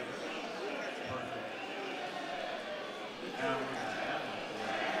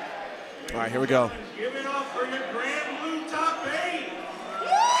 All right, here we go. Give it up for your Granblue top 8.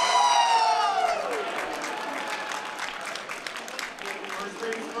 First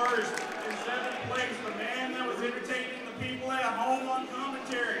things first, in 7th place, the man that was entertaining the people at home on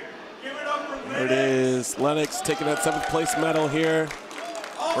commentary. Give it up for Lennox. There it is. Lennox taking that 7th place medal here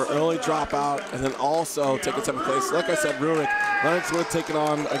for early dropout, and then also taking 7th place. Like I said, Ruric. Lennox will take it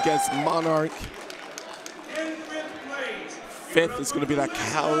on against Monarch. 5th is going to be that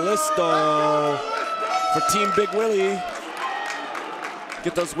Callisto for Team Big Willie.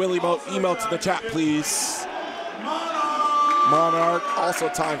 Get those Willie emotes in the chat, please. Monarch also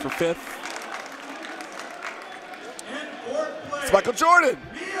tied for 5th. It's Michael Jordan.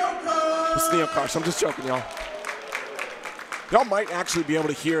 It's Neokarsh. I'm just joking, y'all. Y'all might actually be able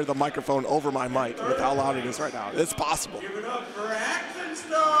to hear the microphone over my mic with how loud it is right now. It's possible. Give it up for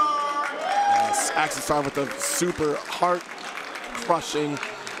Axenstar. Yes, Axenstar with the super heart-crushing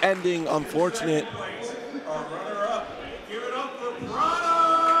ending, unfortunate. Runner-up. Give it up for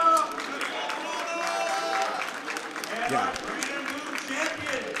Prada. And Yeah. our Granblue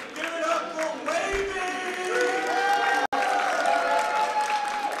champion. Give it up for Wavie.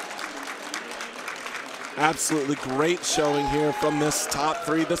 Absolutely great showing here from this top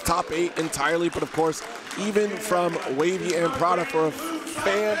 3, this top 8 entirely, but of course, even from Wavie and Prada for a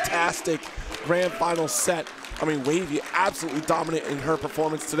fantastic grand final set. I mean, Wavie absolutely dominant in her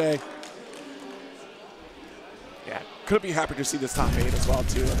performance today. Yeah, couldn't be happier to see this top 8 as well,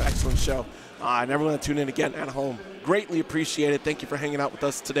 too. An excellent show. And everyone that tuned in again at home, greatly appreciate it. Thank you for hanging out with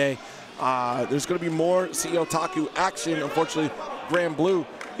us today. There's going to be more CEOtaku action. Unfortunately, Granblue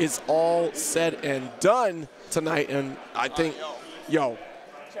is all said and done tonight, and I think, yo.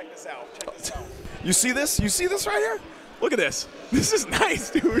 Check this out. Check this out. You see this? You see this right here? Look at this. This is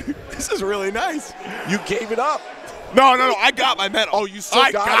nice, dude. This is really nice. You gave it up. No. I got my medal. Oh, you still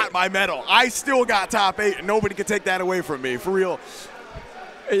got it? I got my medal. I still got top 8, and nobody can take that away from me, for real.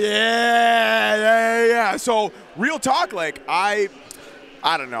 Yeah. So, real talk, like, I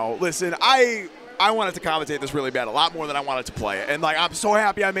don't know. Listen, I wanted to commentate this really bad, a lot more than I wanted to play it. And, like, I'm so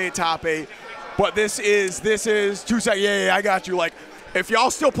happy I made top 8. But this is 2 seconds. Yeah, I got you. Like, if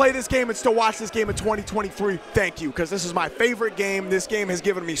y'all still play this game and still watch this game in 2023, thank you, because this is my favorite game. This game has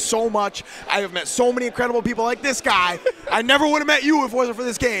given me so much. I have met so many incredible people like this guy. I never would have met you if it wasn't for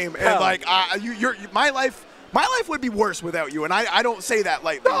this game. And, like, my life would be worse without you, and I don't say that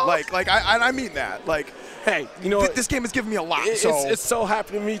lightly. No. Like I mean that. Like, hey, you know what? This game has given me a lot. It's so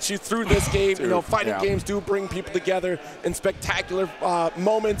happy to meet you through this game. Dude, you know, fighting yeah. games do bring people together in spectacular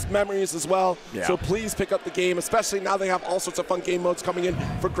moments, memories as well. Yeah. So please pick up the game, especially now they have all sorts of fun game modes coming in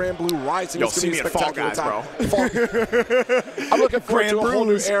for Granblue Rising. Yo, it's see going to me be a at Fall spectacular Guys, time. I'm looking forward to a whole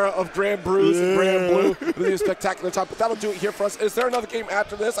new Granblues. era of Granblues and Granblue. It'll be a spectacular time. But that'll do it here for us. Is there another game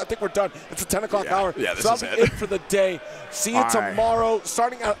after this? I think we're done. It's a 10 o'clock hour. Yeah, this so is that'll be it for the day. See you All right. tomorrow,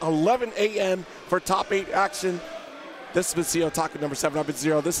 starting at 11 a.m. for top 8 action. This has been CEOtaku number 7. I've been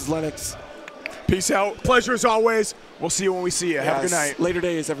Zero. This is Lennox. Peace out. Pleasure as always. We'll see you when we see you. Have a good night. Later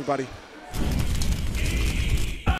days, everybody.